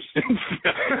errors.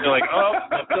 They're like, oh,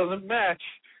 that doesn't match.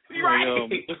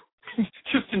 Right.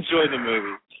 Just enjoy the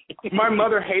movie. My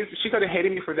mother she started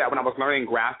hating me for that when I was learning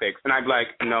graphics, and I'd be like,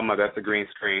 no, Mother, that's a green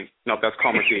screen. No, that's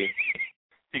chroma key.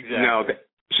 Exactly. No,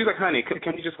 she's like, honey,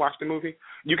 can you just watch the movie?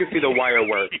 You can see the wire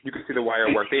work.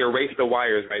 They erased the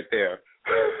wires right there.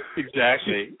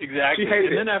 Exactly. She hated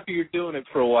and then after you're doing it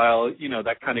for a while,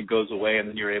 that kind of goes away, and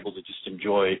then you're able to just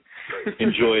enjoy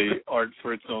art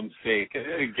for its own sake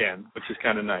again, which is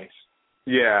kind of nice.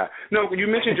 Yeah. No, you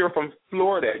mentioned you're from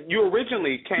Florida. You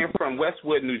originally came from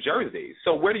Westwood, New Jersey.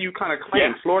 So where do you kind of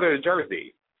claim, Florida or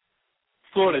Jersey?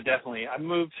 Florida, definitely. I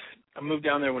moved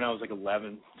down there when I was like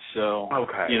 11. So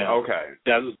okay.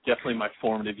 That was definitely my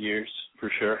formative years for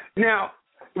sure. Now,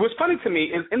 what's funny to me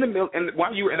is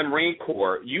while you were in the Marine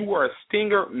Corps, you were a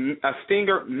Stinger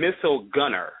missile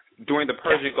gunner during the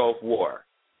Persian Gulf War,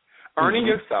 earning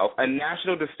yourself a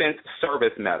National Defense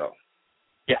Service Medal.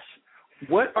 Yes.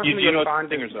 What are you know what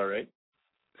Stingers are, right?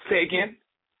 Say again.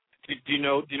 Do you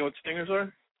know what Stingers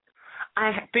are?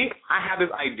 I think I have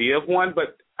this idea of one,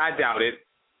 but I doubt it.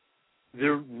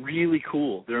 They're really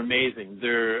cool. They're amazing.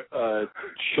 They're a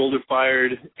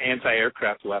shoulder-fired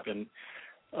anti-aircraft weapon.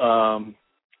 You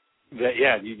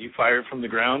fire it from the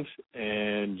ground,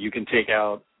 and you can take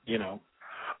out,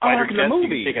 fighter jets. You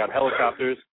can take out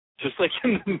helicopters, just like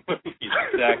in the movies.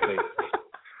 Exactly.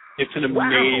 It's an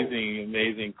amazing,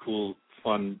 amazing, cool,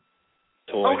 fun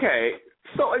toy. Okay.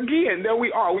 So again, there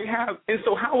we are. And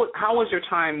so how was your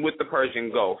time with the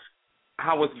Persian Gulf?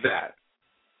 How was that?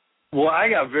 Well, I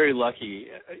got very lucky.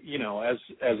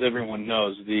 As everyone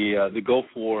knows, the Gulf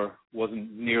War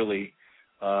wasn't nearly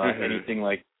anything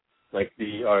like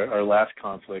our last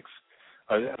conflicts.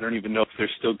 I don't even know if they're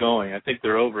still going. I think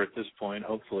they're over at this point.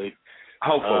 Hopefully,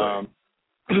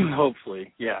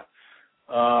 yeah.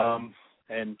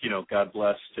 And God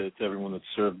bless to everyone that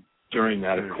served during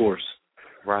that, of course.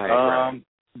 Right.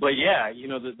 But yeah,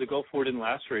 the Gulf War didn't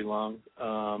last very long.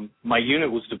 My unit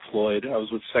was deployed. I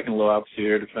was with 2nd Low Altitude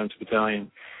Air Defense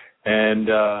Battalion, and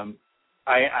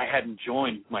I hadn't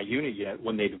joined my unit yet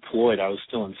when they deployed. I was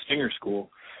still in Stinger School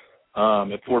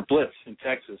at Fort Bliss in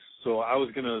Texas. So I was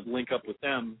going to link up with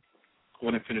them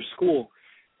when I finished school,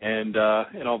 and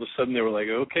all of a sudden they were like,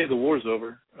 "Okay, the war's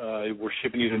over. We're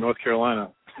shipping you to North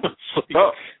Carolina."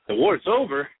 The war's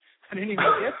over. I didn't even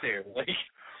get there.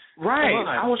 Right.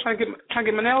 I was trying to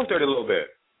get my nails dirty a little bit.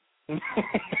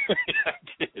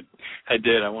 I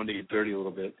did. I wanted to get dirty a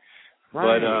little bit.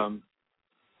 Right. But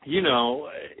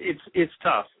it's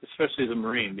tough, especially as a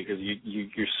Marine, because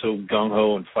you're so gung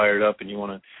ho and fired up, and you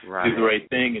want to do the right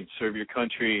thing and serve your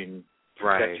country and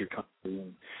protect your country.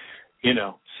 And,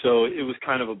 so it was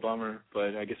kind of a bummer,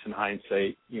 but I guess in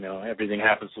hindsight, everything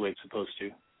happens the way it's supposed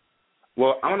to.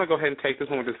 Well, I want to go ahead and take this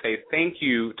moment to say thank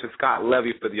you to Scott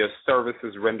Levy for your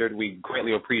services rendered. We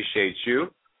greatly appreciate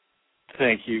you.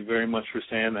 Thank you very much for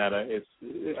saying that.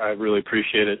 I really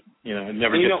appreciate it. It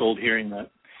never gets old hearing that.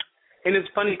 And it's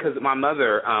funny because my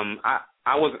mother,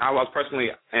 I was personally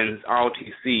in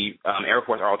ROTC, Air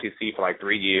Force ROTC for like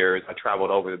 3 years. I traveled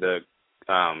over the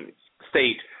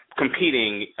state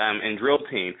competing in drill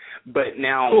team. But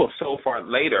now, so far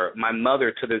later, my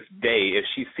mother to this day, if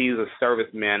she sees a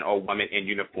serviceman or woman in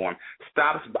uniform,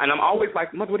 stops, and I'm always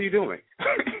like, Mother, what are you doing?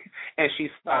 And she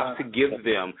stops to give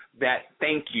them that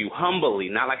thank you, humbly,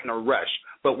 not like in a rush,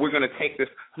 but we're going to take this,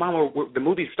 Mama, the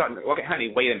movie's starting, okay,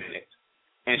 honey, wait a minute.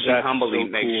 And she humbly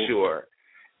makes sure.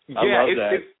 I love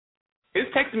that.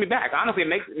 It's taking me back. Honestly, it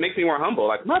makes me more humble,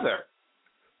 like, Mother.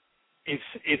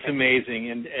 It's amazing,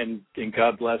 and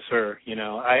God bless her.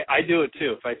 I do it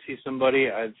too. If I see somebody,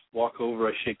 I walk over,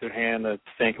 I shake their hand, I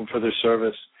thank them for their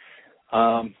service.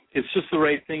 It's just the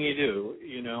right thing you do.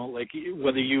 Like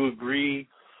whether you agree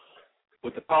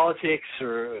with the politics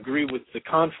or agree with the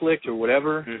conflict or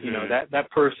whatever,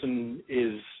 that person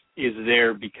is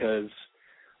there because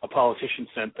a politician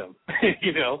sent them.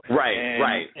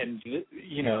 Right. And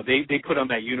they put on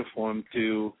that uniform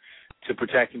to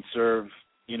protect and serve.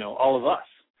 All of us.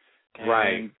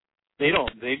 And They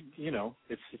don't. They,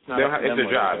 it's not. It's a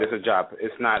job. It's a job.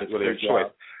 It's not really a choice.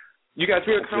 You guys,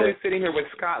 we are currently sitting here with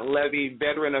Scott Levy,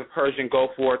 veteran of Persian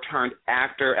Gulf War turned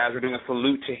actor, as we're doing a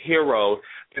salute to heroes.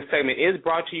 This segment is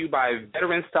brought to you by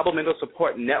Veteran Supplemental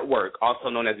Support Network, also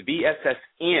known as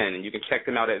VSSN, and you can check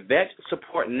them out at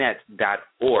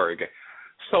vetsupportnet.org.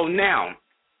 So now,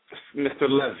 Mr.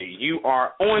 Levy, you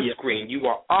are on screen, you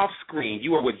are off screen,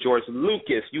 you are with George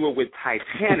Lucas, you were with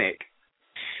Titanic.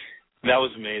 That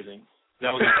was amazing.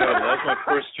 That was incredible. That was my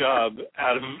first job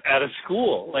out of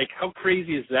school. Like, how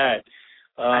crazy is that?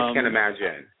 I can't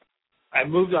imagine. I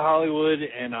moved to Hollywood,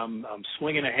 and I'm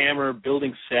swinging a hammer,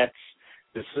 building sets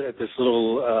at this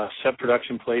little set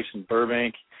production place in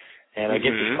Burbank. And I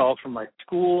get this call from my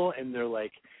school, and they're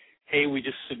like, "Hey, we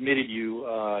just submitted you.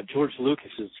 George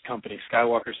Lucas's company,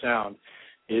 Skywalker Sound,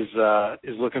 is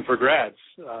looking for grads.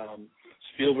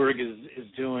 Spielberg is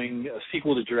doing a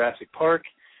sequel to Jurassic Park."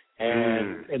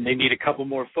 And they need a couple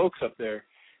more folks up there.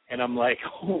 And I'm like,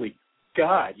 holy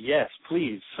God, yes,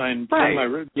 please, sign my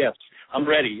room. Yes, I'm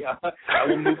ready. I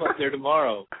will move up there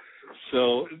tomorrow.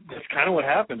 So that's kind of what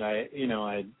happened. I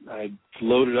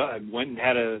loaded up. I went and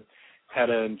had a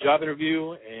job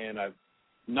interview, and I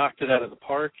knocked it out of the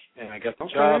park, and I got the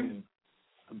job. And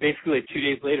basically, like 2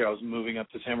 days later, I was moving up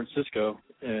to San Francisco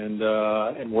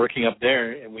and working up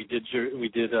there. And we did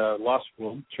Law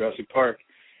School, Jurassic Park.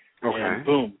 Okay. And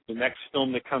boom, the next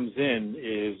film that comes in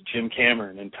is Jim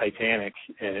Cameron and Titanic,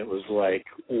 and it was like,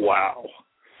 wow.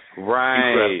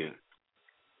 Right.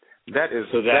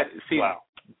 Incredible. Wow.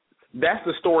 That's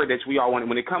the story that we all want.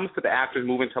 When it comes to the actors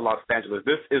moving to Los Angeles,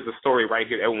 this is the story right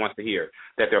here everyone wants to hear,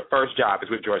 that their first job is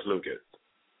with George Lucas.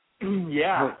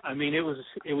 Yeah, I mean, it was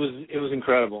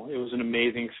incredible. It was an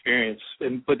amazing experience.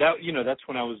 But that's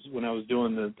when I was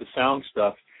doing the sound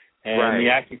stuff. And the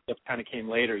acting stuff kind of came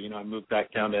later. I moved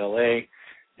back down to L.A.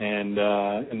 and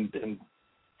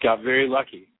got very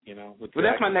lucky. With but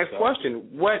that's my next stuff. question.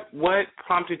 What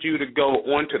prompted you to go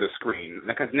onto the screen?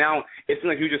 Because now it seems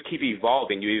like you just keep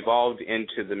evolving. You evolved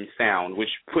into the sound,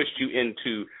 which pushed you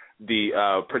into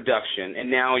the production, and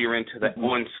now you're into the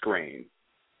on screen.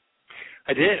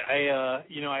 I did. I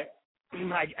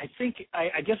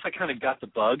guess I kind of got the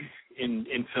bug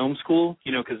in film school,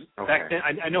 because back then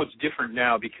I know it's different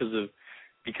now because of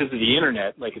the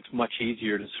internet. Like, it's much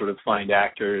easier to sort of find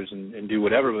actors and do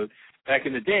whatever. But back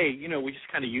in the day, we just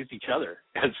kind of used each other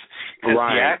as the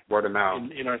actors word of mouth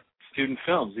in our student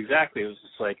films. Exactly. It was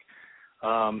just like,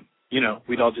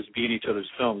 we'd all just be in each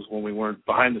other's films. When we weren't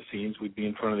behind the scenes, we'd be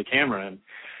in front of the camera. And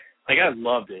like, I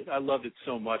loved it. I loved it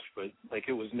so much, but like,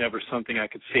 it was never something I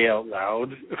could say out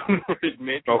loud or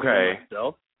admit to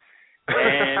myself.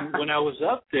 And when I was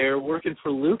up there working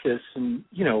for Lucas and,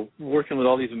 working with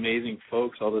all these amazing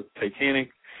folks, all the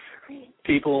Titanic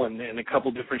people and a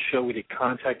couple different shows, we did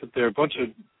Contact up there, a bunch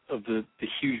of the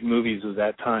huge movies of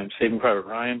that time, Saving Private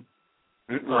Ryan.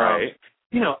 Right.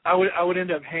 I would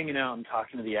end up hanging out and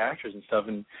talking to the actors and stuff,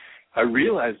 and I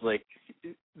realized, like,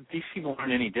 these people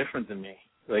aren't any different than me.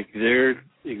 Like, they're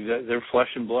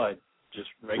flesh and blood, just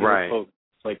regular folks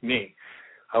like me.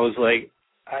 I was like,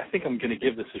 I think I'm going to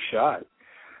give this a shot.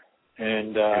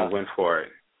 And I went for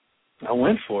it. I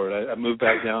went for it. I moved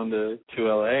back down to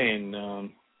L.A. and,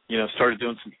 started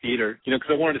doing some theater, because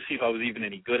I wanted to see if I was even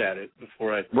any good at it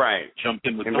before I jumped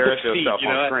in with the embarrass whole yourself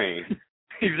on screen.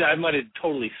 I might have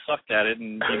totally sucked at it,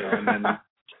 and, and then,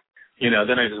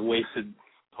 then I just wasted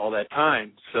all that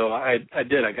time. So I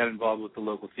did. I got involved with the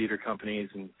local theater companies,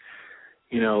 and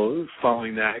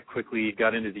following that, quickly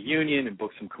got into the union and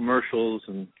booked some commercials.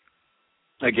 And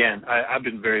again, I've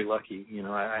been very lucky.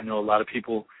 I know a lot of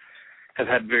people have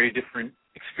had very different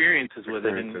experiences with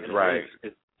it, and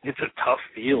it's a tough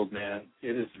field, man.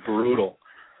 It is brutal.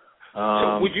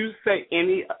 So would you say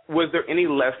was there any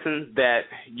lessons that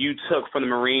you took from the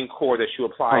Marine Corps that you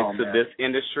applied to this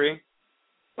industry?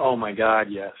 Oh my God,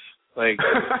 yes. Like,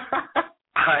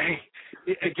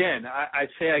 I'd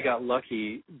say I got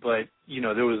lucky, but,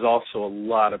 there was also a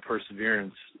lot of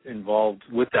perseverance involved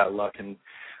with that luck, and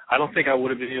I don't think I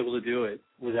would have been able to do it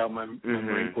without my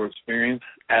Marine Corps experience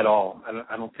at all.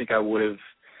 I don't think I would have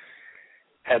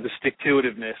had the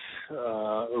stick-to-itiveness,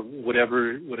 or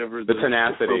whatever the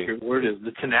tenacity. Appropriate word is.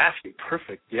 The tenacity,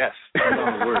 perfect, yes. That's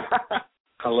on the word.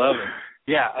 I love it.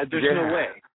 Yeah, there's no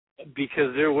way.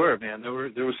 Because there were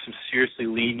some seriously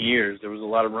lean years. There was a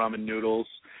lot of ramen noodles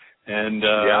and,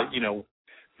 a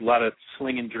lot of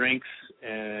slinging drinks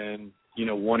and,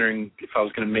 wondering if I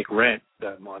was going to make rent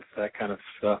that month, that kind of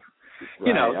stuff.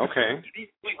 We've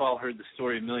all heard the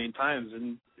story a million times,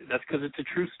 and that's because it's a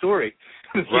true story.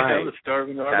 The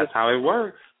starving artist. That's how it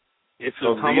works. It's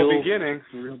a humble beginning.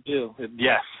 Real deal.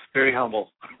 Yes, very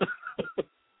humble.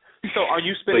 So are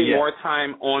you spending more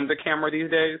time on the camera these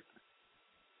days?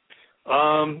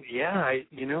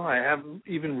 I haven't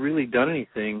even really done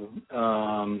anything,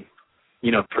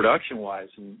 production-wise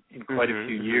in quite a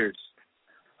few years.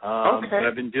 But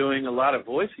I've been doing a lot of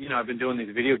voice. I've been doing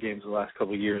these video games the last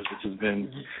couple of years, which has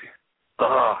been,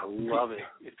 I love it.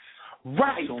 It's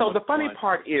right. So the funny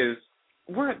part is,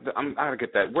 I gotta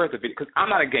get that. Where's the video? Because I'm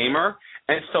not a gamer,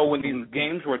 and so when these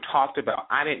games were talked about,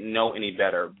 I didn't know any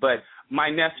better. But my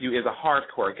nephew is a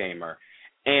hardcore gamer,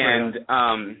 and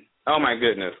oh my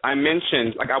goodness, I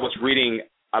mentioned I was reading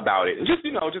about it, and just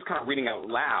kind of reading out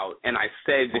loud, and I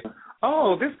said,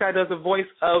 "Oh, this guy does the voice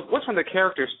of what's one of the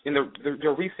characters in the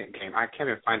recent game? I can't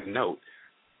even find the note."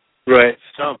 Right,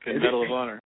 Stump in Medal of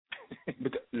Honor.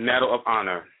 Medal of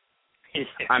Honor. Yeah.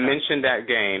 I mentioned that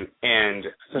game, and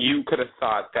you could have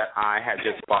thought that I had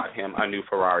just bought him a new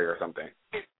Ferrari or something.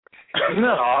 Isn't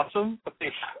that awesome?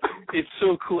 It's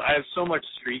so cool. I have so much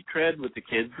street cred with the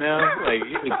kids now.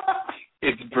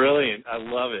 It's brilliant. I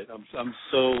love it. I'm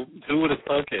so. Who would have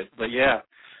thunk it? But yeah,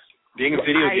 being a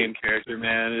video game character,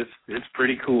 man, it's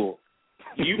pretty cool.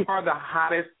 You are the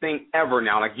hottest thing ever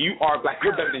now. You're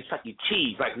better than Chuck E.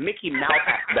 Cheese. Mickey Mouse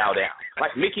has to bow down.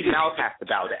 Mickey Mouse has to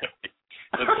bow down.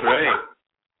 That's right.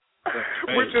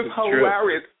 Which is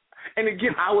hilarious. True. And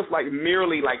again, I was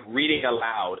merely reading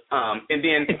aloud. And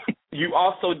then you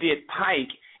also did Pike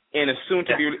in a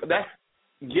soon-to-be.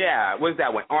 What's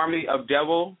that one? Army of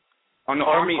Devil? On the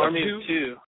Army of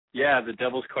Two? Yeah, the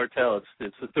Devil's Cartel.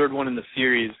 It's the third one in the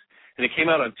series, and it came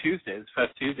out on Tuesday. This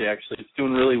past Tuesday, actually. It's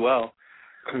doing really well.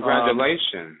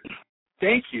 Congratulations.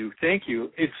 Thank you.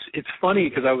 It's funny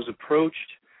because I was approached.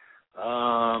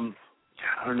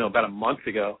 I don't know, about a month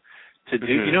ago to do,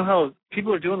 you know how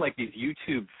people are doing these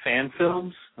YouTube fan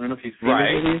films? I don't know if you've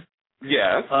seen these.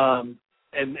 Yes.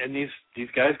 And these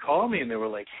guys called me and they were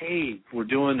like, hey, we're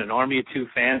doing an Army of Two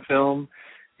fan film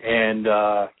and,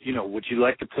 would you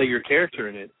like to play your character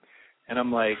in it? And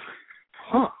I'm like,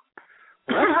 well,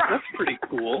 that's pretty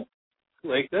cool.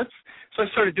 So I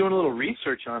started doing a little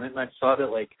research on it and I saw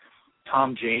that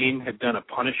Tom Jane had done a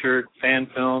Punisher fan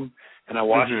film and I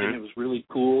watched it and it was really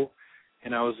cool.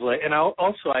 And I was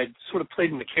I sort of played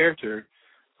in the character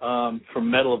from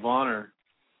Medal of Honor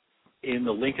in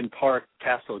the Linkin Park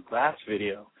Castle of Glass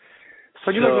video.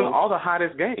 So you're doing all the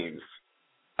hottest games.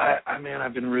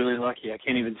 I've been really lucky. I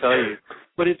can't even tell you.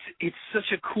 But it's such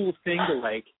a cool thing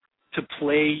to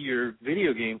play your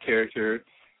video game character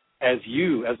as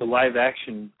a live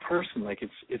action person.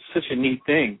 It's such a neat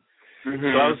thing. So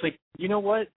I was like, you know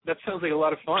what? That sounds like a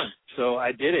lot of fun. So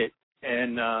I did it.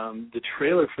 And the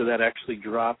trailer for that actually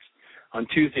dropped on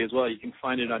Tuesday as well. You can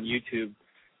find it on YouTube.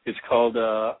 It's called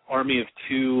Army of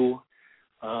Two,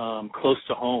 Close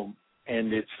to Home,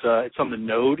 and it's on the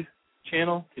Node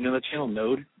channel. You know that channel,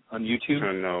 Node, on YouTube?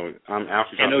 No, I'm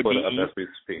actually trying to put it up as we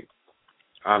speak.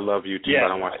 I love YouTube. I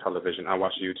don't watch television. I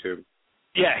watch YouTube.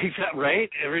 Yeah, right?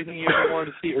 Everything you ever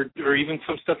wanted to see, or even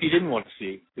some stuff you didn't want to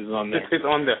see is on there. It's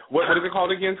on there. What is it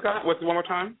called again, Scott? What's it one more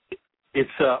time?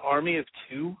 It's Army of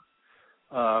Two.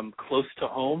 Close to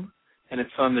Home, and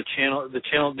it's on the channel. The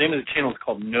name of the channel is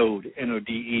called Node,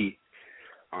 Node.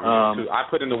 I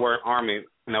put in the word Army,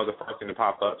 and that was the first thing to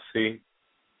pop up. See?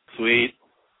 Sweet.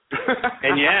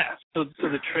 And so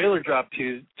the trailer dropped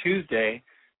Tuesday,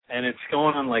 and it's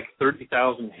going on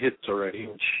 30,000 hits already,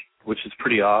 which is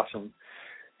pretty awesome.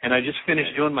 And I just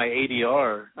finished doing my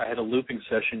ADR. I had a looping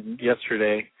session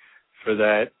yesterday for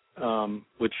that,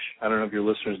 which I don't know if your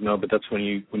listeners know, but that's when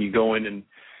you go in and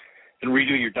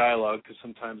redo your dialogue, because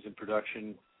sometimes in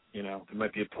production, there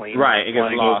might be a plane flying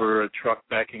over, a truck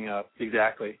backing up.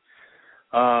 Exactly.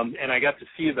 And I got to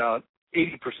see about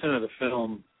 80% of the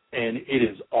film, and it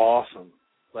is awesome.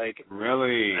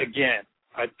 Really? Again,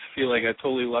 I feel like I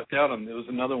totally lucked out on it. It was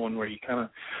another one where you kind of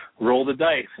roll the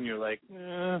dice, and you're like,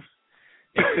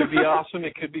 it could be awesome,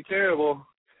 it could be terrible.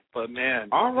 But, man,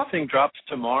 this thing drops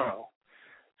tomorrow.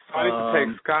 I need to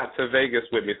take Scott to Vegas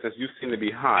with me since you seem to be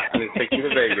hot. I need to take you to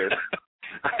Vegas.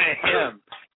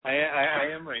 I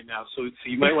am right now. So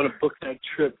you might want to book that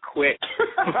trip quick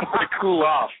to cool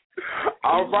off.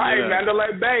 All right,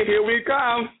 Mandalay Bay, here we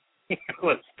come.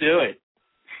 Let's do it.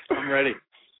 I'm ready.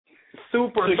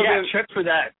 Super. So check for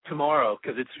that tomorrow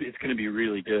because it's going to be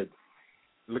really good.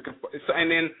 And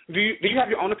then, do you have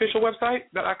your own official website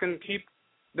that I can keep?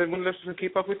 That when listeners can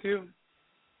keep up with you?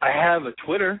 I have a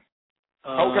Twitter.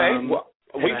 Okay. Well,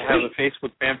 I have a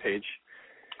Facebook fan page.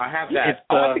 I have that.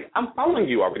 I'm following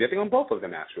you already. I think on both of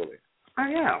them, actually. I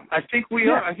am. I think we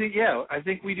are. I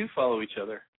think we do follow each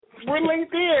other. We're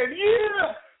LinkedIn.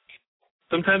 Yeah.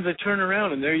 sometimes I turn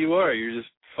around and there you are. You're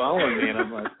just following me, and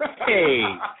I'm like, hey.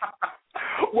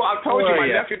 Well, I told you, my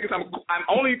nephew thinks I'm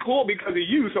only cool because of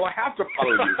you, so I have to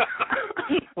follow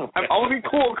you. I'm only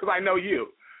cool because I know you.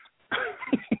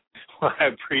 Well, I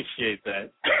appreciate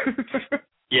that.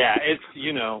 Yeah, it's,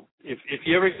 you know, if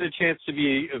you ever get a chance to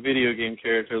be a video game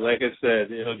character, like I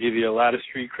said, it'll give you a lot of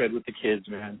street cred with the kids,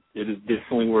 man. It is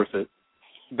definitely worth it.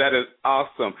 That is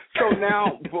awesome. So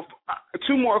now,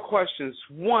 2 more questions.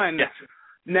 One, yes.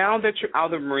 Now that you're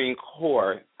out of the Marine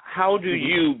Corps, how do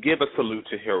you give a salute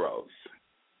to heroes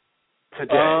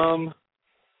today?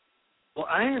 Well,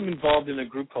 I am involved in a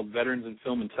group called Veterans in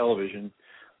Film and Television,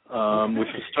 which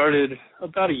was started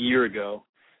about a year ago,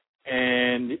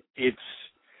 and it's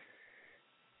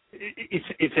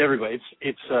everybody.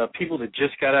 It's people that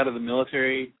just got out of the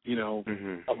military, you know,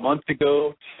 a month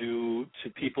ago, to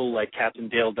people like Captain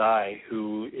Dale Dye,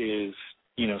 who is,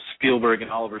 you know, Spielberg and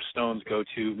Oliver Stone's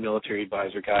go-to military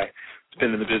advisor guy. He's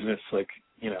been in the business like,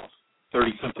 you know,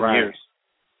 30-something years.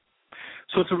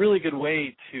 So it's a really good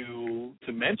way to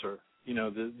mentor, you know,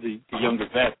 the younger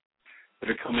vets that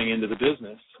are coming into the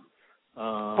business.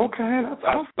 Okay, that's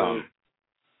awesome.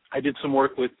 I did some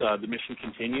work with the Mission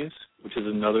Continues, which is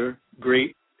another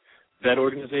great vet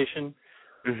organization.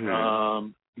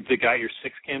 The Got Your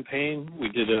Six campaign, we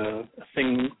did a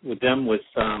thing with them with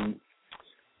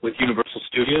Universal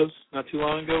Studios not too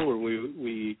long ago, where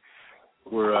we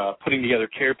were putting together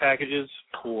care packages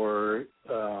for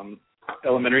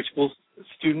elementary school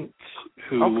students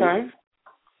who,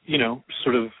 you know,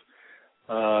 sort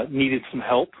of needed some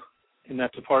help in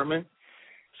that department.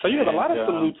 So you have a lot of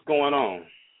salutes going on.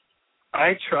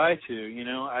 I try to, you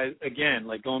know, again,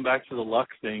 like going back to the luck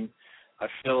thing, I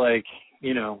feel like,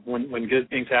 you know, when good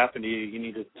things happen to you, you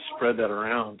need to spread that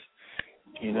around,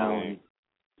 you know,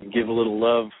 and give a little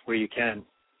love where you can.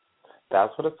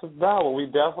 That's what it's about. Well, we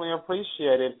definitely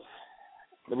appreciate it.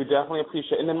 We definitely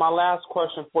appreciate it. And then my last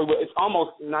question for you, it's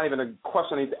almost not even a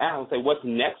question I need to ask. I'll say, what's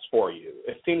next for you?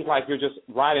 It seems like you're just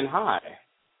riding high.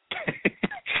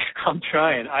 I'm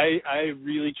trying. I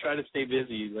really try to stay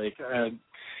busy. Like,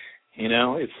 you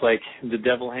know, it's like the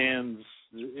devil hands,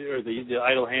 or the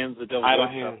idle hands, the devil idle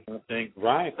hands kind of thing.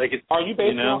 Right. Like, it's, are you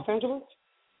based in Los Angeles?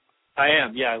 I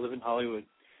am. Yeah, I live in Hollywood.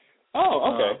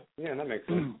 Oh, okay. Yeah, that makes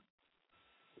sense.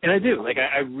 And I do. Like,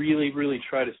 I really, really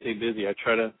try to stay busy. I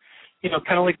try to, you know,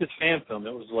 kind of like this fan film.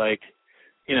 It was like,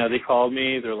 you know, they called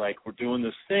me. They're like, we're doing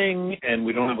this thing, and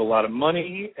we don't have a lot of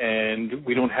money, and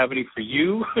we don't have any for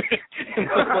you. And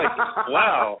I was like,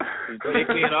 wow, make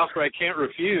me an offer I can't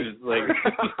refuse. Like,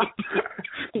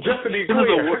 just to be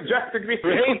clear,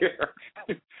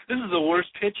 this is the worst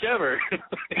pitch ever.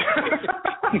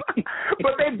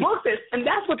 But they booked it, and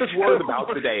that's what this world is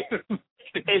about today.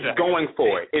 It's going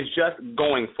for it. It's just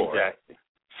going for it.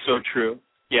 So true.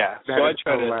 Yeah. That so I is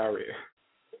try hilarious.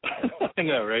 I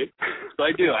know, right? So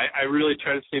I do. I really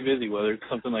try to stay busy, whether it's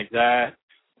something like that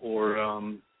or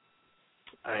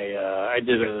I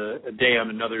did a day on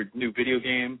another new video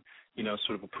game, you know,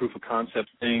 sort of a proof of concept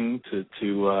thing to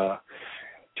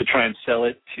try and sell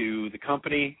it to the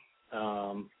company,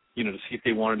 you know, to see if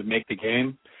they wanted to make the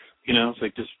game. You know, it's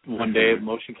like just one day of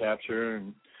motion capture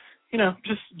and, you know,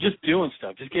 just doing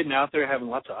stuff, just getting out there, having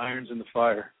lots of irons in the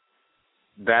fire.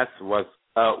 That's what's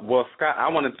well, Scott, I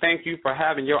want to thank you for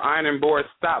having your ironing board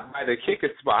stop by the Kick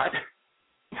It spot.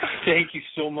 Thank you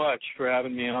so much for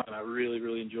having me on. I really,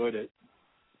 really enjoyed it.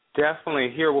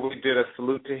 Definitely. Here what we did, a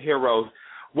salute to heroes.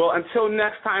 Well, until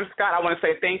next time, Scott, I want to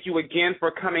say thank you again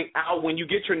for coming out. When you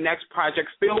get your next project,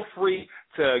 feel free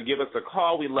to give us a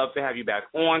call. We'd love to have you back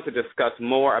on to discuss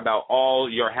more about all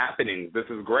your happenings. This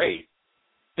is great.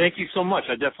 Thank you so much.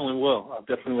 I definitely will. I'll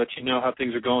definitely let you know how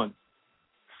things are going.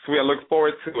 Sweet. I look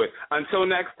forward to it. Until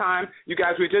next time, you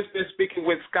guys, we've just been speaking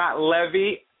with Scott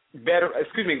Levy,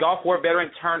 Gulf War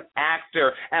veteran turned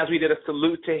actor, as we did a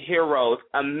salute to heroes.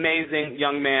 Amazing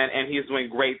young man, and he's doing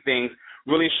great things,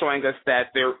 really showing us that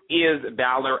there is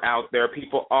valor out there.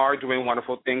 People are doing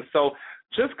wonderful things. So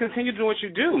just continue doing what you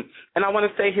do. And I want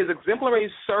to say his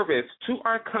exemplary service to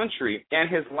our country and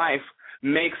his life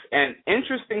makes an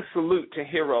interesting salute to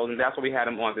heroes, and that's why we had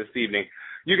him on this evening.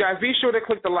 You guys, be sure to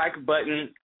click the like button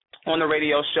on the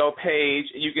radio show page.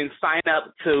 You can sign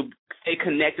up to stay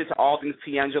connected to all things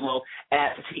Teangelo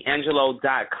at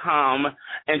Teangelo.com,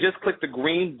 and just click the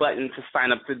green button to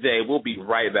sign up today. We'll be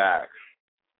right back.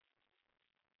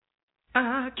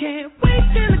 I can't wait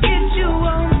till I get you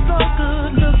on so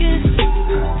good looking.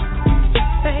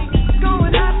 Hey,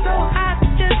 going out so hot,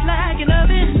 just like an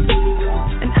oven.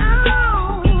 And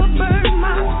I'll burn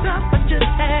myself, I just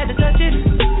had to touch it.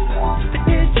 But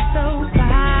it's so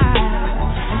fine,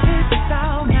 and it's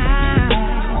all mine.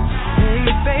 Hey,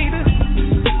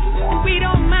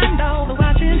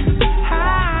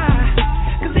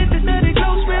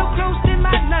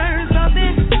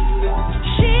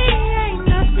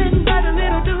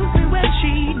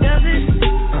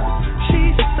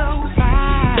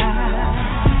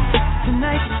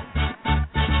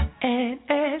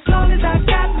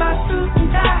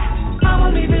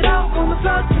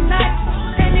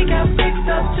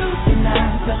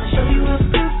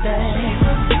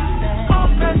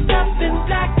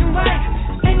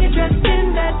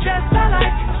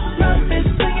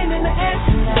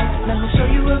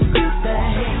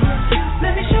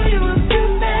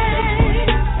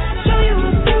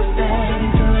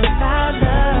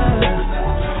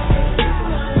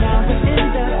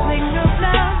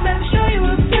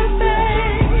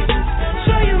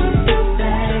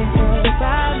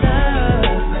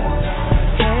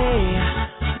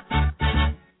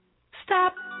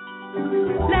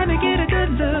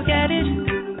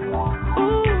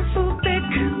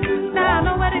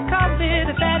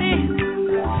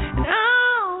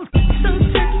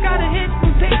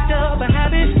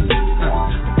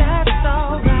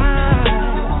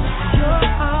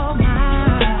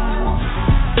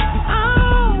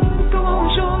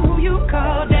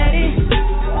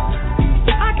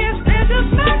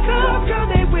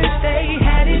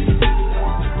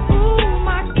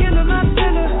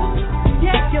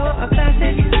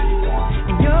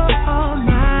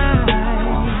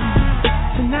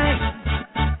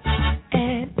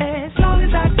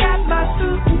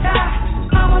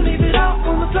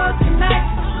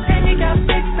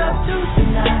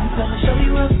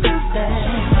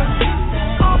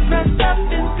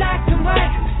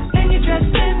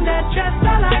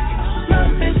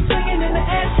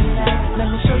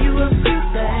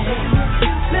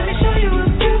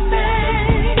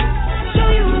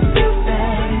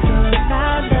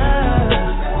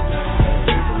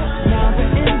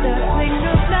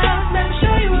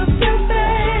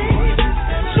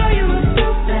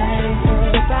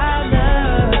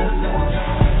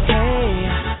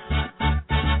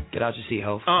 MC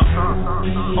Hope.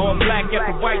 All black at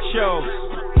the white show.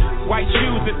 White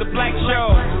shoes at the black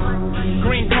show.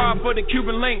 Green car for the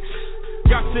Cuban links.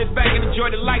 Y'all sit back and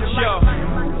enjoy the light show.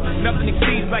 Nothing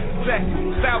exceeds like success.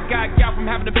 Style guy got from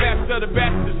having the best of the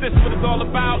best. Is this what it's all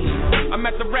about? I'm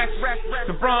at the rest.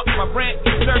 The front, my rent,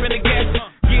 serving the guests.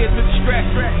 Years of stress,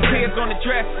 tears on the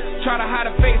dress. Try to hide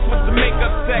a face with the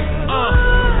makeup sex.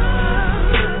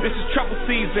 This is trouble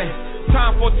season.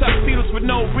 Time for tuxedos for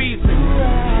no reason.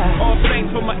 All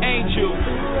saints for my angel.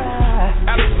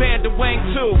 Alexander Wang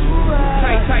too.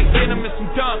 Tight denim and some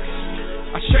dunks.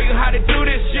 I'll show you how to do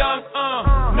this, young.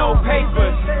 No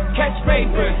papers, catch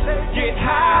papers, get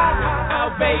high.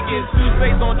 Out Vegas,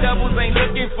 Tuesdays on doubles, ain't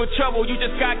looking for trouble. You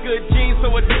just got good genes,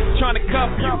 so it's trying to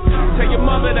cuff you. Tell your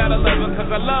mother that I love her, cause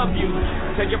I love you.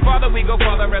 Tell your father we go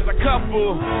father as a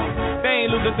couple. They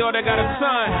ain't lose a daughter, got a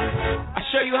son. I'll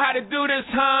show you how to do this,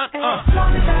 huh? As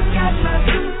long as I got my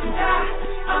suit and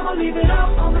tie, I'ma leave it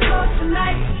all on the floor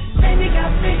tonight. And you got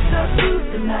fixed up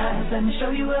suits and eyes. Let me show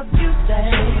you a few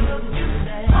things.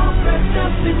 All dressed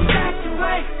up in black and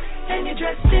white, and you're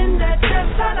dressed in that dress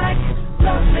I like.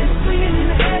 Love is swinging in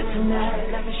the air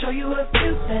tonight. Let me show you a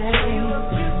few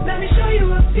things. Let me show you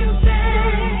a few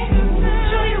things.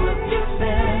 Show you a few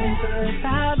things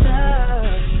about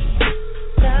love.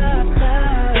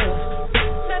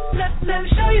 Let me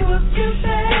show you a few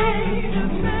things.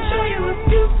 Show you a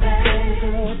few things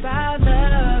about love.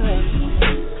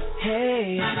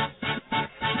 Hey.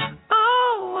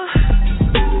 Oh.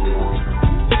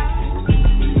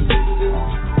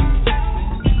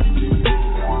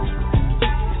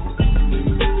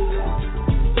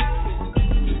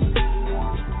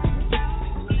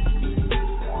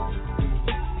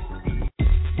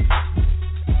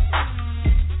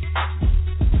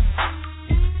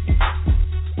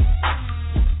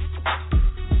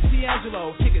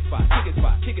 Teangelo, ticket spot.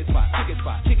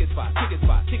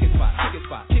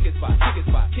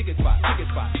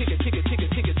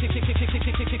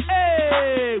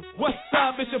 Hey, what's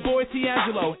up? It's your boy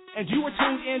Teangelo, and you are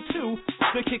tuned into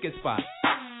the Kick Spot.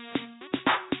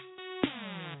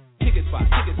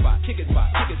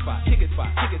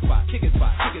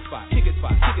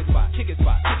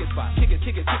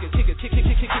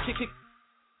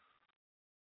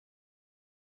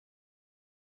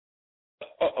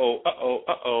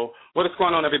 Uh-oh. What is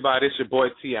going on, everybody? It's your boy,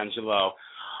 Teangelo.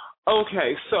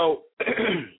 Okay, so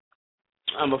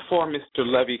before Mr.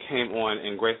 Levy came on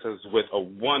and graced us with a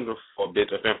wonderful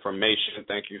bit of information,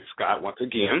 thank you, Scott, once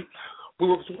again, we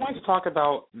were going to talk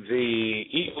about the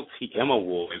EOTM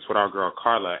Awards with our girl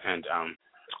Carla, and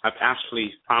I've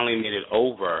actually finally made it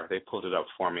over, they pulled it up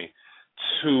for me,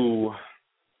 to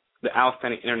the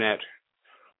Outstanding Internet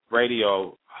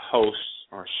Radio Hosts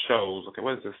or Shows. Okay,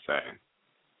 what does this say?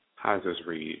 How does this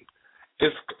read?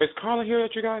 Is Carla here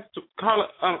at you guys? Carla,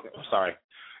 sorry.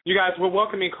 You guys, we're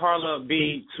welcoming Carla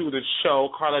B to the show.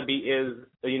 Carla B is,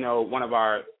 one of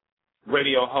our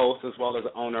radio hosts as well as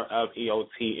the owner of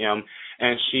EOTM,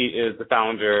 and she is the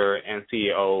founder and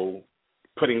CEO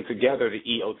putting together the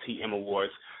EOTM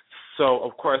Awards. So,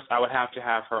 of course, I would have to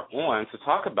have her on to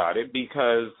talk about it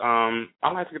because I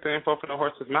like to get the info from the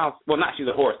horse's mouth. Well, not she's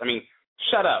a horse. I mean,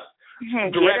 shut up.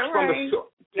 Direct from the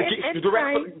source.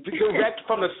 Direct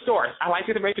from the source. I like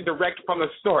you to make it direct from the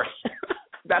source.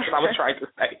 That's what I was trying to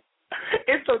say.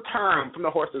 It's a term from the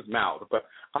horse's mouth, but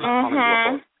I'm not calling you a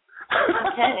horse.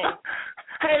 Okay.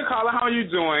 Hey, Carla, how are you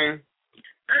doing?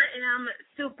 I am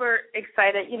super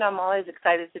excited. I'm always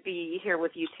excited to be here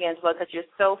with you, Teangelo, because you're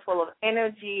so full of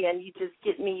energy and you just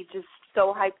get me just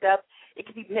so hyped up. It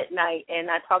could be midnight, and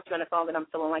I talk to you on the phone, and I'm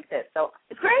feeling like this. So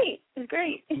it's great. It's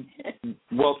great.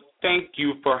 Well, thank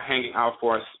you for hanging out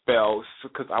for a spell,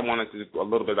 because I wanted to do a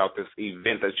little bit about this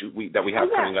event that we have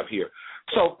coming up here.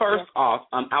 So first off,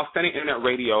 Outstanding Internet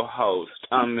Radio Host.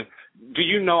 Do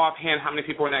you know offhand how many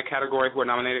people in that category who are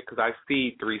nominated? Because I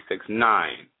see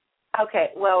 369.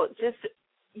 Okay, well,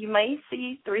 you may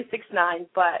see 369,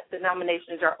 but the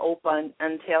nominations are open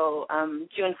until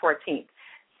June 14th.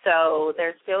 So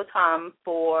there's still time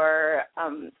for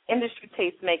industry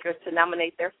tastemakers to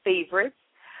nominate their favorites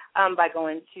by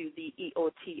going to the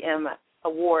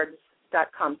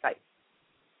EOTMawards.com site.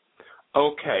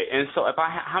 Okay, and so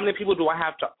how many people do I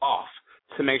have to off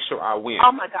to make sure I win?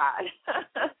 Oh, my God.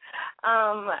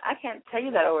 I can't tell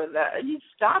you that over there. You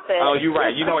stop it. Oh, you're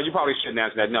right. You know what? You probably shouldn't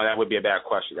answer that. No, that would be a bad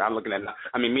question. I'm looking at,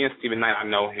 me and Stephen Knight, I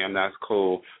know him. That's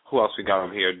cool. Who else we got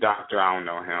over here? Doctor, I don't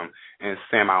know him. And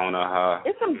Sam, I don't know her.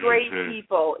 There's some great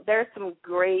people. There's some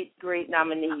great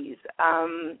nominees.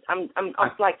 I'm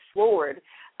like floored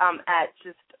at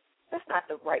just that's not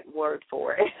the right word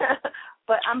for it.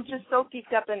 But I'm just so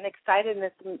geeked up and excited,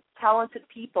 and some talented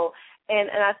people, and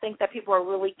I think that people are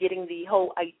really getting the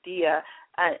whole idea,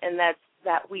 and that's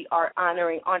that we are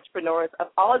honoring entrepreneurs of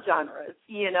all genres,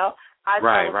 you know. I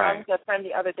was talking to a friend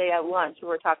the other day at lunch. We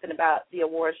were talking about the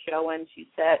award show, and she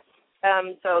said,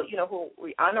 so, you know, who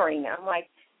we honoring? I'm like,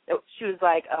 she was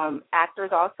like,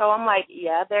 actors also. I'm like,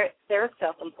 yeah, they're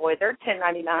self-employed. They're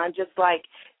 1099, just like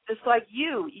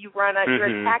you. You run you're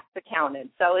a tax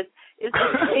accountant, so it's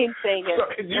the same thing. So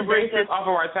you bring this off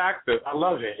of our taxes. I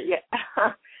love it. Yeah,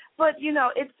 but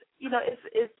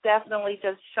it's definitely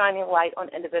just shining light on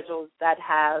individuals that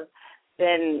have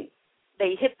been,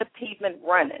 they hit the pavement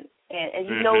running, and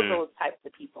you know those types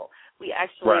of people. We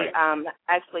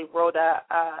actually wrote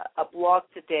a blog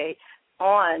today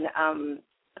on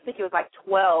I think it was like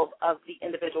 12 of the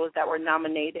individuals that were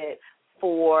nominated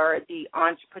for the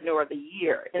Entrepreneur of the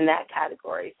Year in that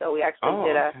category. So we actually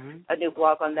did a new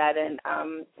blog on that, and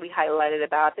we highlighted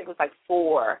about, I think it was like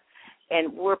 4,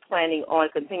 and we're planning on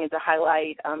continuing to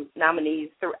highlight nominees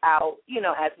throughout, you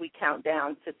know, as we count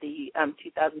down to the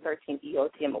 2013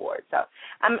 EOTM Awards. So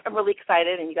I'm really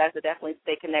excited, and you guys will definitely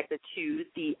stay connected to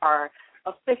our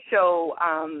official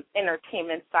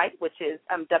entertainment site, which is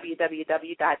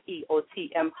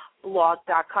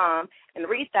www.eotmblog.com, and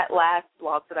read that last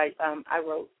blog that I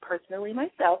wrote personally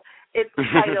myself. It's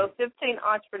titled 15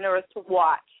 Entrepreneurs to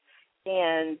Watch,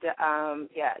 and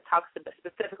it talks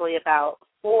specifically about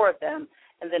 4 of them,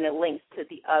 and then it links to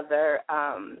the other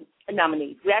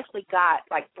nominees. We actually got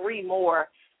like 3 more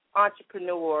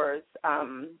entrepreneurs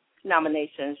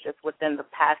nominations just within the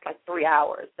past like 3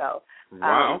 hours. So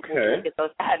we'll get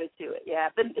those added to it. Yeah,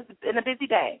 it's been a busy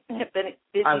day. It's been a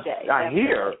busy day. I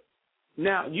hear.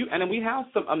 Now and we have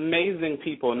some amazing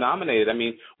people nominated. I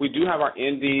mean, we do have our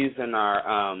indies and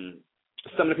our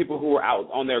some of the people who are out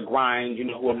on their grind, you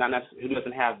know, who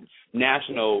doesn't have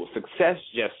national success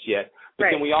just yet.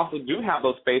 But then we also do have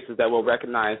those spaces that we'll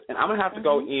recognize. And I'm gonna have to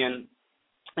go in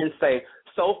and say,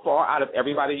 so far out of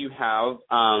everybody you have,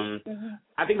 I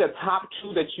think the top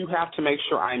 2 that you have to make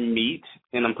sure I meet,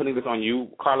 and I'm putting this on you,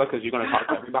 Carla, because you're going to talk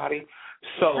to everybody.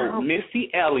 So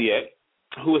Missy Elliott,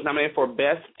 who is nominated for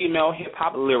Best Female Hip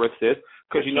Hop Lyricist,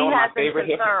 because you know my favorite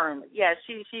hip hop. Yeah,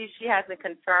 she hasn't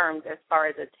confirmed as far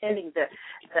as attending the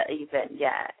event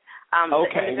yet.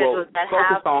 Okay, well,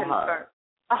 focus on her.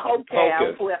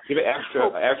 Okay, focus. Give it extra.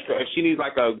 If she needs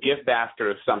like a gift basket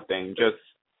or something, just,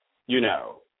 you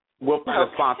know. We'll find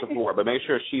a sponsor for her, but make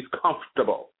sure she's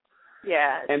comfortable.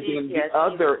 Yeah. And then the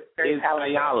other is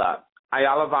Ayala.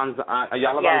 Ayala Van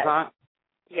Zandt.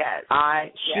 Yes.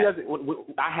 I have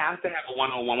to have a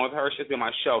one-on-one with her. She'll be on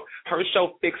my show. Her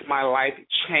show Fix My Life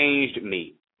changed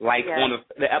me. Like on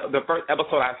the first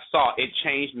episode I saw, it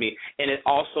changed me, and it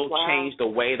also changed the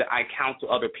way that I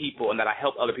counsel other people and that I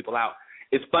help other people out.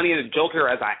 It's funny, and a joker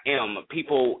as I am,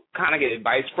 people kind of get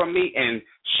advice from me, and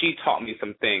she taught me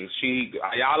some things.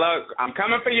 Ayala, I'm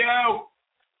coming for you.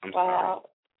 I'm sorry.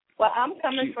 Well, I'm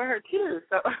coming for her, too.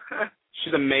 So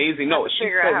she's amazing. No, she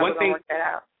said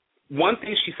one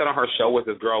thing she said on her show was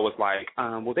this girl was like,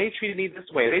 well, they treated me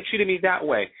this way. They treated me that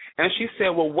way. And she said,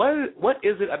 well, what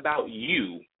is it about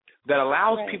you that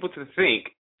allows people to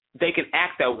think they can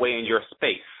act that way in your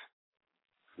space?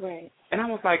 Right. And I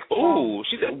was like, ooh.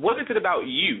 She said, what is it about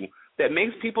you that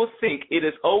makes people think it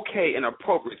is okay and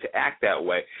appropriate to act that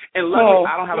way? And luckily,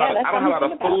 I don't have a lot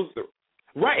of fools.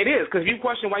 Right, it is, because you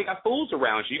question why you got fools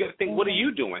around you. You got to think, what are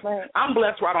you doing? Right. I'm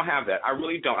blessed where I don't have that. I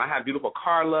really don't. I have beautiful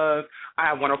Carlas. I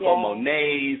have wonderful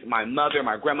Monets, my mother,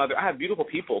 my grandmother. I have beautiful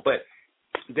people. But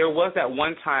there was that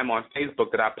one time on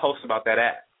Facebook that I posted about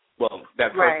that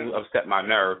that person who upset my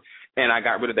nerve, and I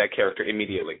got rid of that character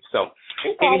immediately. So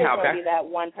anyhow, that's that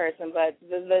one person. But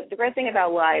the great thing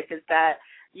about life is that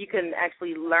you can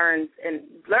actually learn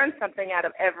something out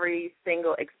of every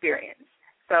single experience.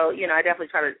 So, you know, I definitely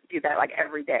try to do that like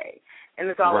every day. And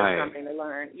there's always something to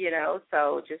learn, you know.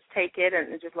 So just take it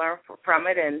and just learn from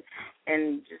it and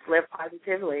just live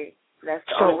positively. That's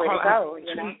the only way to go,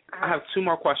 you know. I have 2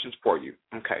 more questions for you.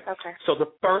 Okay. So the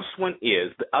first one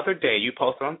is, the other day you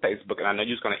posted on Facebook, and I know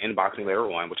you was going to inbox me later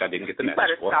on, which I didn't get the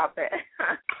message for. You better stop it.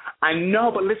 I know,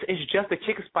 but listen, it's just a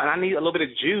kick spot. I need a little bit of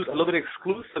juice, a little bit of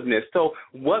exclusiveness. So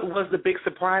what was the big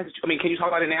surprise? I mean, can you talk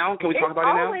about it now? Can we talk about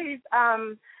it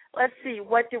now? Let's see,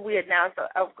 what did we announce?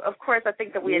 Of course, I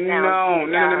think that we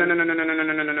announced. No.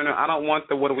 I don't want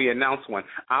the what do we announce one.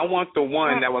 I want the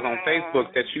one that was on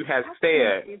Facebook that you had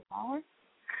said. I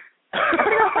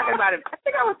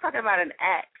think I was talking about an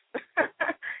ex.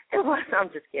 It was. I'm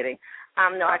just kidding.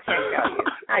 No, I can't tell you.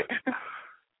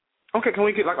 Okay, can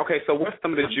we get so what's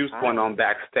some of the juice going on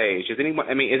backstage? Is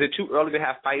it too early to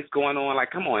have fights going on? Like,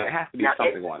 come on, it has to be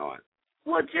something going on.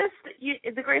 Well,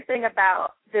 the great thing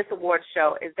about this award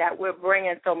show is that we're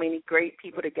bringing so many great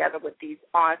people together with these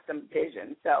awesome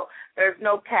visions. So there's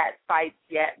no cat fights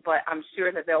yet, but I'm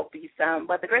sure that there'll be some.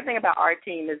 But the great thing about our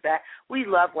team is that we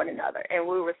love one another and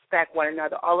we respect one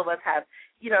another. All of us have,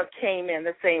 came in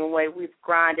the same way. We've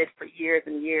grinded for years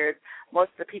and years.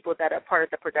 Most of the people that are part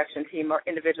of the production team are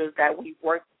individuals that we've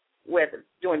worked with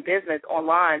doing business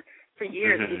online for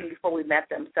years, even before we met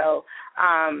them. So,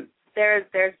 there's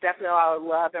definitely a lot of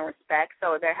love and respect,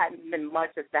 so there hadn't been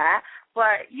much of that.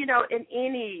 But, in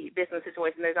any business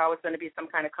situation, there's always going to be some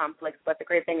kind of conflict. But the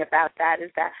great thing about that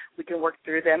is that we can work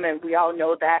through them, and we all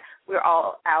know that we're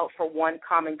all out for one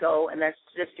common goal, and that's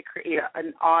just to create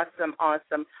an awesome,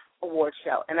 awesome award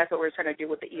show. And that's what we're trying to do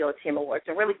with the EO Team Awards.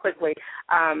 And really quickly,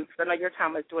 because I know your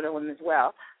time is doing one as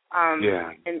well.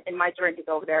 And my drink is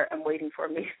over there and waiting for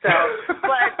me. So,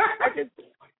 but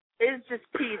it's just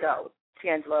tea, though.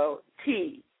 Teangelo,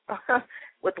 tea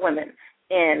with women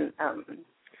and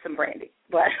some brandy.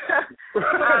 But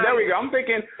there we go. I'm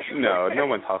thinking, no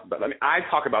one talks about that. I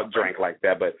talk about drink like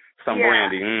that, but some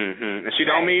brandy. And she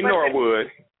don't mean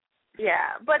Norwood.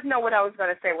 Yeah, but no, what I was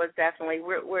going to say was definitely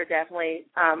we're definitely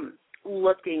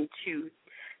looking to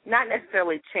not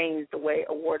necessarily change the way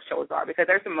award shows are, because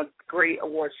there's some great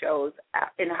award shows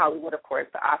in Hollywood. Of course,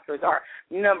 the Oscars are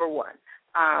number one.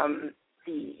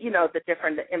 The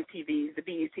different MTVs, the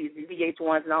BETs, the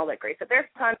VH1s, and all that great stuff. There's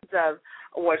tons of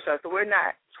award shows, so we're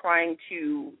not trying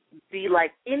to be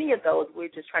like any of those. We're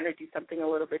just trying to do something a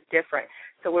little bit different.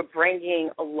 So we're bringing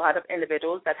a lot of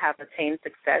individuals that have attained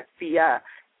success via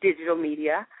digital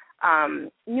media,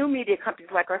 new media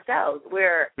companies like ourselves.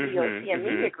 We're EOTM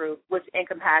Media Group, which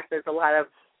encompasses a lot of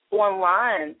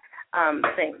online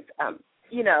things.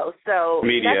 So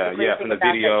media, from the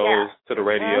videos to the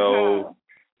radio.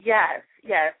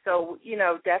 Yes. So,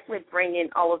 definitely bringing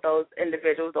all of those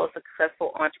individuals, those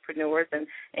successful entrepreneurs, and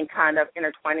kind of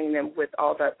intertwining them with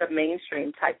all the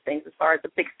mainstream type things as far as the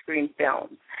big screen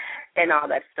films and all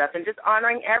that stuff, and just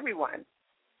honoring everyone.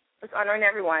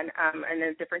 And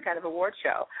a different kind of award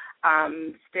show.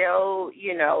 Still,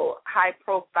 high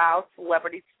profile,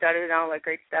 celebrity studded and all that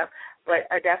great stuff, but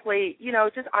definitely,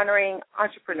 just honoring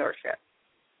entrepreneurship.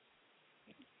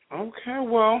 Okay,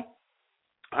 well,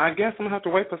 I guess I'm going to have to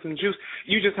wait for some juice.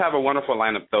 You just have a wonderful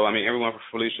lineup, though. I mean, everyone from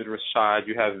Felicia Rashad.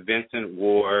 You have Vincent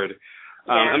Ward.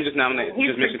 I'm just nominating.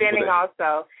 He's presenting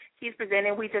also. He's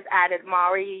presenting. We just added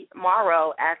Mari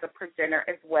Morrow as a presenter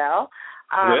as well.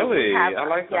 Really? I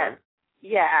like that.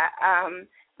 Yeah.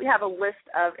 We have a list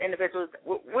of individuals.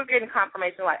 We're getting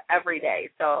confirmation like every day.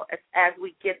 So as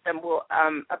we get them, we'll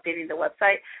updating the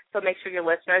website. So make sure your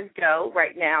listeners go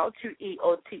right now to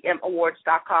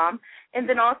EOTMawards.com. And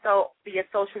then also via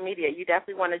social media. You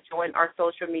definitely want to join our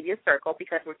social media circle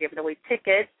because we're giving away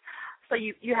tickets. So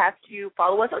you have to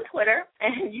follow us on Twitter,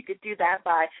 and you could do that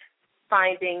by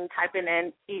typing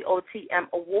in EOTM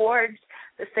Awards.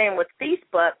 The same with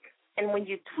Facebook. And when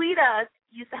you tweet us,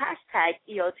 use the hashtag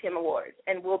EOTM Awards,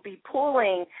 and we'll be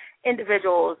pulling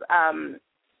individuals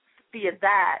via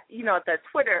that, the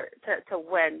Twitter to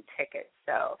win tickets.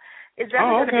 So it's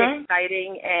definitely going to be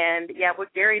exciting. And, we're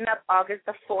gearing up August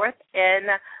the 4th in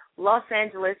Los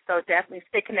Angeles, so definitely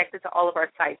stay connected to all of our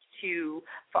sites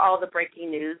for all the breaking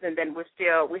news. And then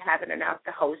we haven't announced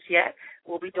the host yet.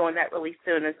 We'll be doing that really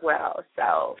soon as well.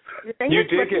 So you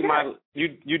did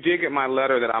get my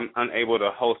letter that I'm unable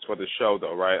to host for the show,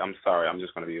 though, right? I'm sorry, I'm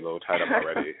just going to be a little tied up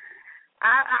already.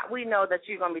 We know that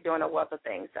you're going to be doing a wealth of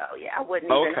things, so I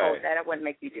wouldn't even hold that. I wouldn't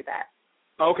make you do that.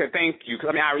 Okay, thank you.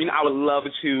 Because I would love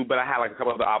to, but I have like a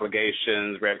couple of other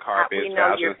obligations, red carpet, we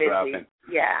know you're busy.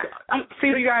 See,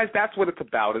 you guys, that's what it's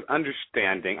about, is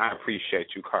understanding. I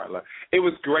appreciate you, Carla. It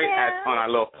was great on our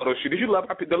little photo shoot. Did you love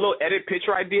the little edit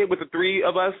picture I did with the three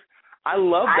of us? I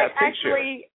love that picture.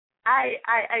 Actually,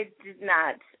 I did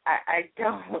not. I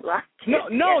don't like it.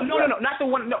 No, not the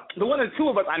one. No, the one of the two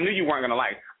of us I knew you weren't going to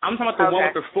like. I'm talking about the one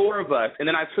with the four of us, and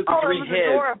then I took the three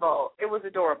heads. It was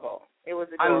adorable.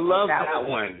 I love that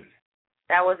one.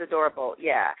 That was adorable,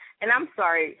 yeah. And I'm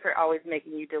sorry for always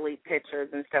making you delete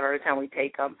pictures and stuff every time we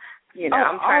take them.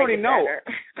 I'm trying to get better.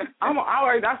 I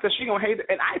already know. She's going to hate it.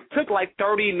 And I took like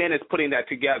 30 minutes putting that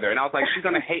together, and I was like, she's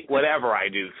going to hate whatever I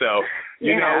do. So,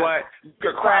 you know what? You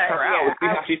could cross her out and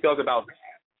see how she feels about that.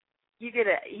 You get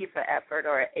an E for effort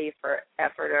or an A for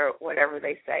effort or whatever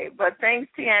they say. But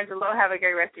thanks, Teangelo. Have a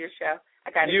great rest of your show.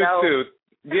 I got to go. You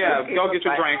too. Yeah, go get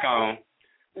your drink on.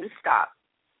 Stop.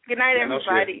 Good night,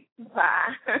 everybody.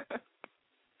 Bye.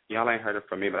 Y'all ain't heard it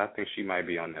from me, but I think she might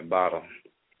be on that bottle.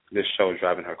 This show is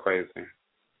driving her crazy.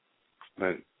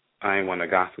 But I ain't one to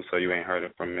gossip, so you ain't heard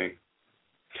it from me.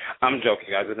 I'm joking,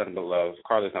 guys. There's nothing but love.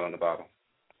 Carla's not on the bottle.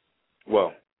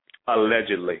 Well,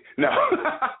 allegedly. No.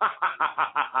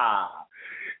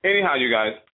 Anyhow, you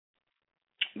guys,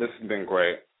 this has been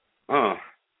great. I'm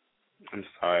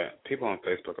sorry. People on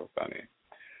Facebook are funny.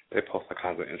 They post all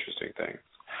kinds of interesting things.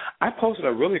 I posted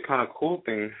a really kind of cool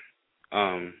thing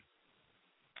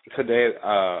today,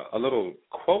 a little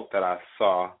quote that I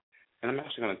saw, and I'm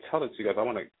actually going to tell it to you guys.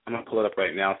 I'm going to pull it up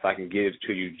right now so I can give it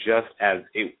to you just as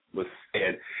it was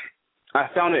said. I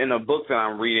found it in a book that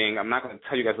I'm reading. I'm not going to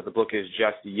tell you guys what the book is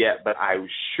just yet, but I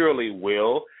surely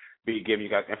will be giving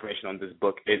you guys information on this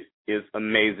book. It is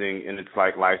amazing, and it's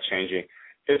like life-changing.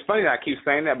 It's funny that I keep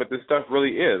saying that, but this stuff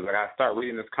really is. Like, I start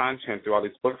reading this content through all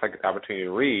these books I get the opportunity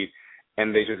to read,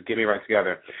 and they just get me right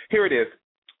together. Here it is.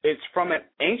 It's from an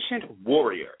ancient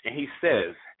warrior, and he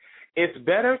says, "It's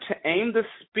better to aim the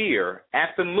spear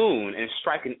at the moon and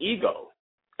strike an eagle,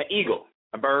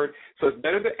 a bird. So it's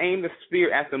better to aim the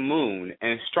spear at the moon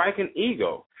and strike an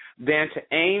eagle than to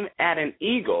aim at an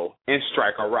eagle and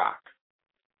strike a rock."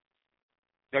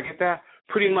 Y'all get that?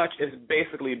 Pretty much it's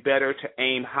basically better to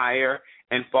aim higher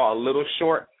and fall a little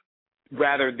short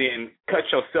rather than cut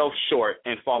yourself short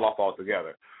and fall off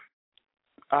altogether.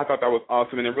 I thought that was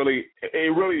awesome, and it really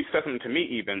said something to me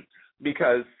even,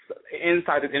 because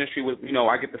inside this industry,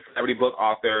 I get the celebrity book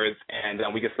authors and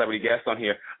we get celebrity guests on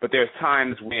here, but there's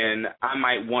times when I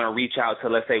might want to reach out to,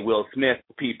 let's say, Will Smith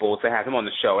people to have him on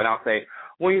the show, and I'll say,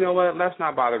 well, you know what, let's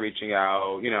not bother reaching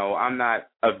out. I'm not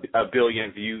a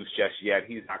billion views just yet.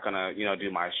 He's not going to,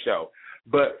 do my show.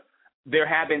 But there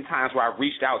have been times where I've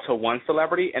reached out to one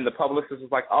celebrity, and the publicist was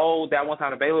like, oh, that one's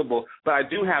not available, but I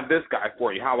do have this guy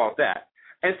for you. How about that?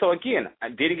 And so, again, I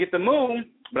didn't get the moon,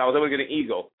 but I was able to get an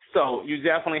eagle. So you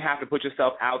definitely have to put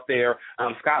yourself out there.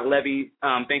 Scott Levy,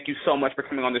 thank you so much for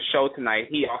coming on the show tonight.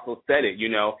 He also said it,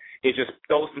 it just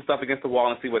throw some stuff against the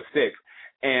wall and see what sticks.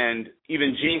 And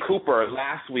even Jean Cooper,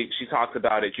 last week, she talked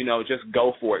about it, just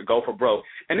go for it, go for broke.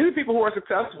 And these are people who are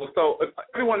successful. So if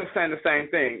everyone is saying the same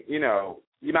thing,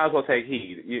 you might as well take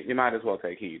heed. You might as well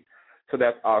take heed. So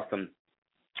that's awesome.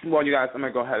 Well, you guys, I'm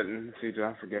going to go ahead and see, did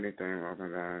I forget anything?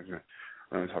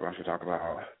 I should talk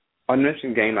about. I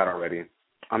mentioned game night already.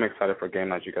 I'm excited for game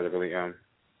night. You guys really am.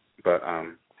 But I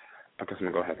guess I'm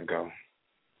going to go ahead and go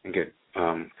and get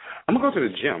I'm going to go to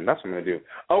the gym. That's what I'm going to do.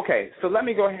 Okay, so let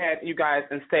me go ahead, you guys,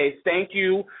 and say thank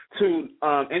you to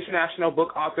international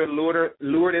book author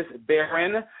Lourdes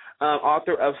Baron,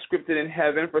 author of Scripted in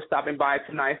Heaven, for stopping by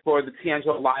tonight for the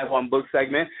Teangelo Live on Book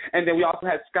segment. And then we also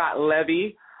had Scott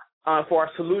Levy for our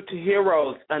Salute to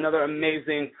Heroes, another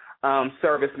amazing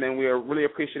serviceman. We are really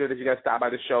appreciative that you guys stopped by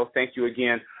the show. Thank you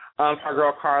again. Our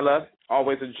girl Carla,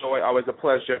 always a joy, always a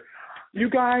pleasure. You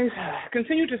guys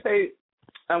continue to stay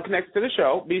connected to the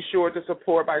show. Be sure to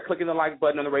support by clicking the like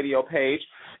button on the radio page.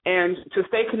 And to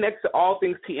stay connected to all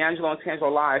things Teangelo and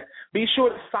Teangelo Live, be sure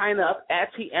to sign up at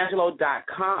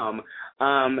Teangelo.com.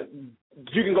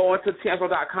 You can go onto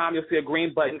Teangelo.com. You'll see a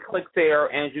green button. Click there,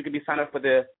 and you can be signed up for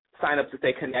the sign up to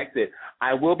stay connected.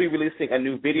 I will be releasing a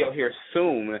new video here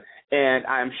soon, and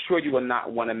I'm sure you will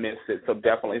not want to miss it. So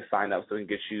definitely sign up so we can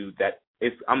get you that.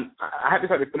 I haven't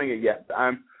started filming it yet.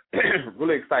 I'm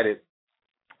really excited.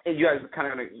 And you guys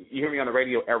you hear me on the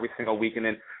radio every single week, and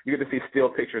then you get to see still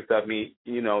pictures of me,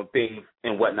 things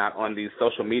and whatnot on these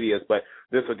social medias. But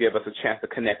this will give us a chance to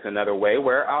connect another way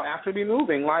where I'll actually be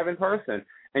moving live in person.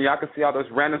 And y'all can see all this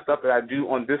random stuff that I do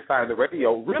on this side of the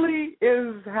radio really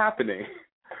is happening.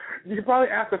 You can probably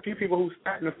ask a few people who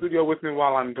sat in the studio with me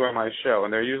while I'm doing my show,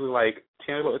 and they're usually like,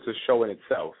 Teangelo, it's a show in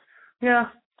itself. Yeah,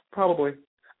 probably.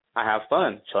 I have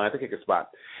fun chilling at the Kicker Spot.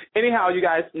 Anyhow, you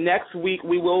guys, next week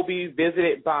we will be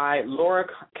visited by Laura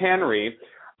Cannery.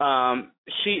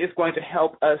 She is going to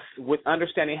help us with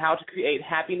understanding how to create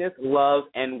happiness, love,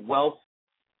 and wealth.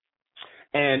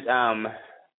 And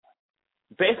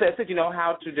basically, I said,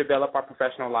 how to develop our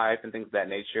professional life and things of that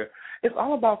nature. It's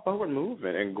all about forward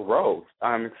movement and growth.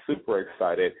 I'm super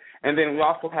excited. And then we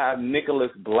also have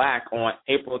Nicholas Black on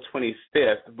April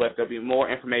 25th, but there'll be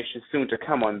more information soon to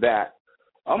come on that.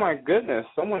 Oh, my goodness.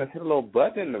 Someone has hit a little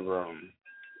button in the room.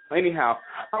 Anyhow,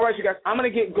 all right, you guys, I'm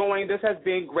going to get going. This has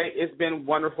been great. It's been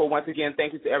wonderful. Once again,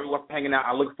 thank you to everyone for hanging out.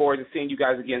 I look forward to seeing you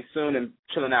guys again soon and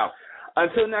chilling out.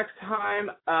 Until next time,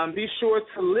 be sure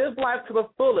to live life to the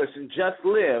fullest and just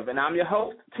live. And I'm your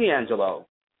host, Teangelo.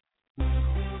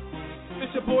 It's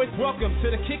your boy. Welcome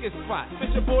to the Kicking Spot. It's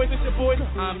your boy.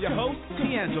 I'm your host,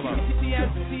 Teangelo.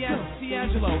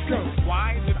 Teangelo.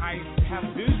 Why did I have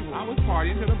visuals? I was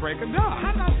partying to the break of dawn. How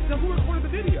did I know who recorded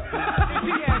the video?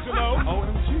 Teangelo.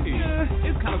 OMG.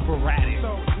 It's kind of sporadic.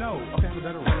 So, no. Okay, I have a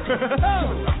better one.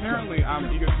 Apparently, I'm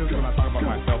egotistical when I talk about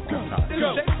myself all the time.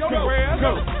 Go.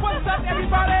 What's up,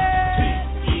 everybody?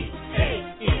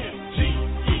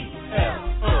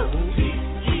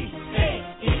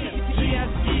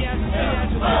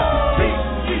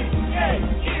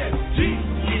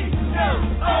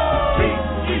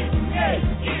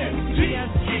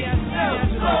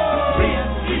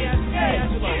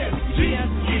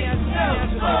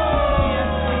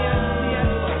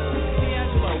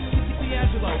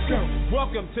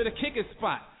 Welcome to the Kicking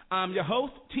Spot. I'm your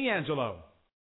host, Teangelo.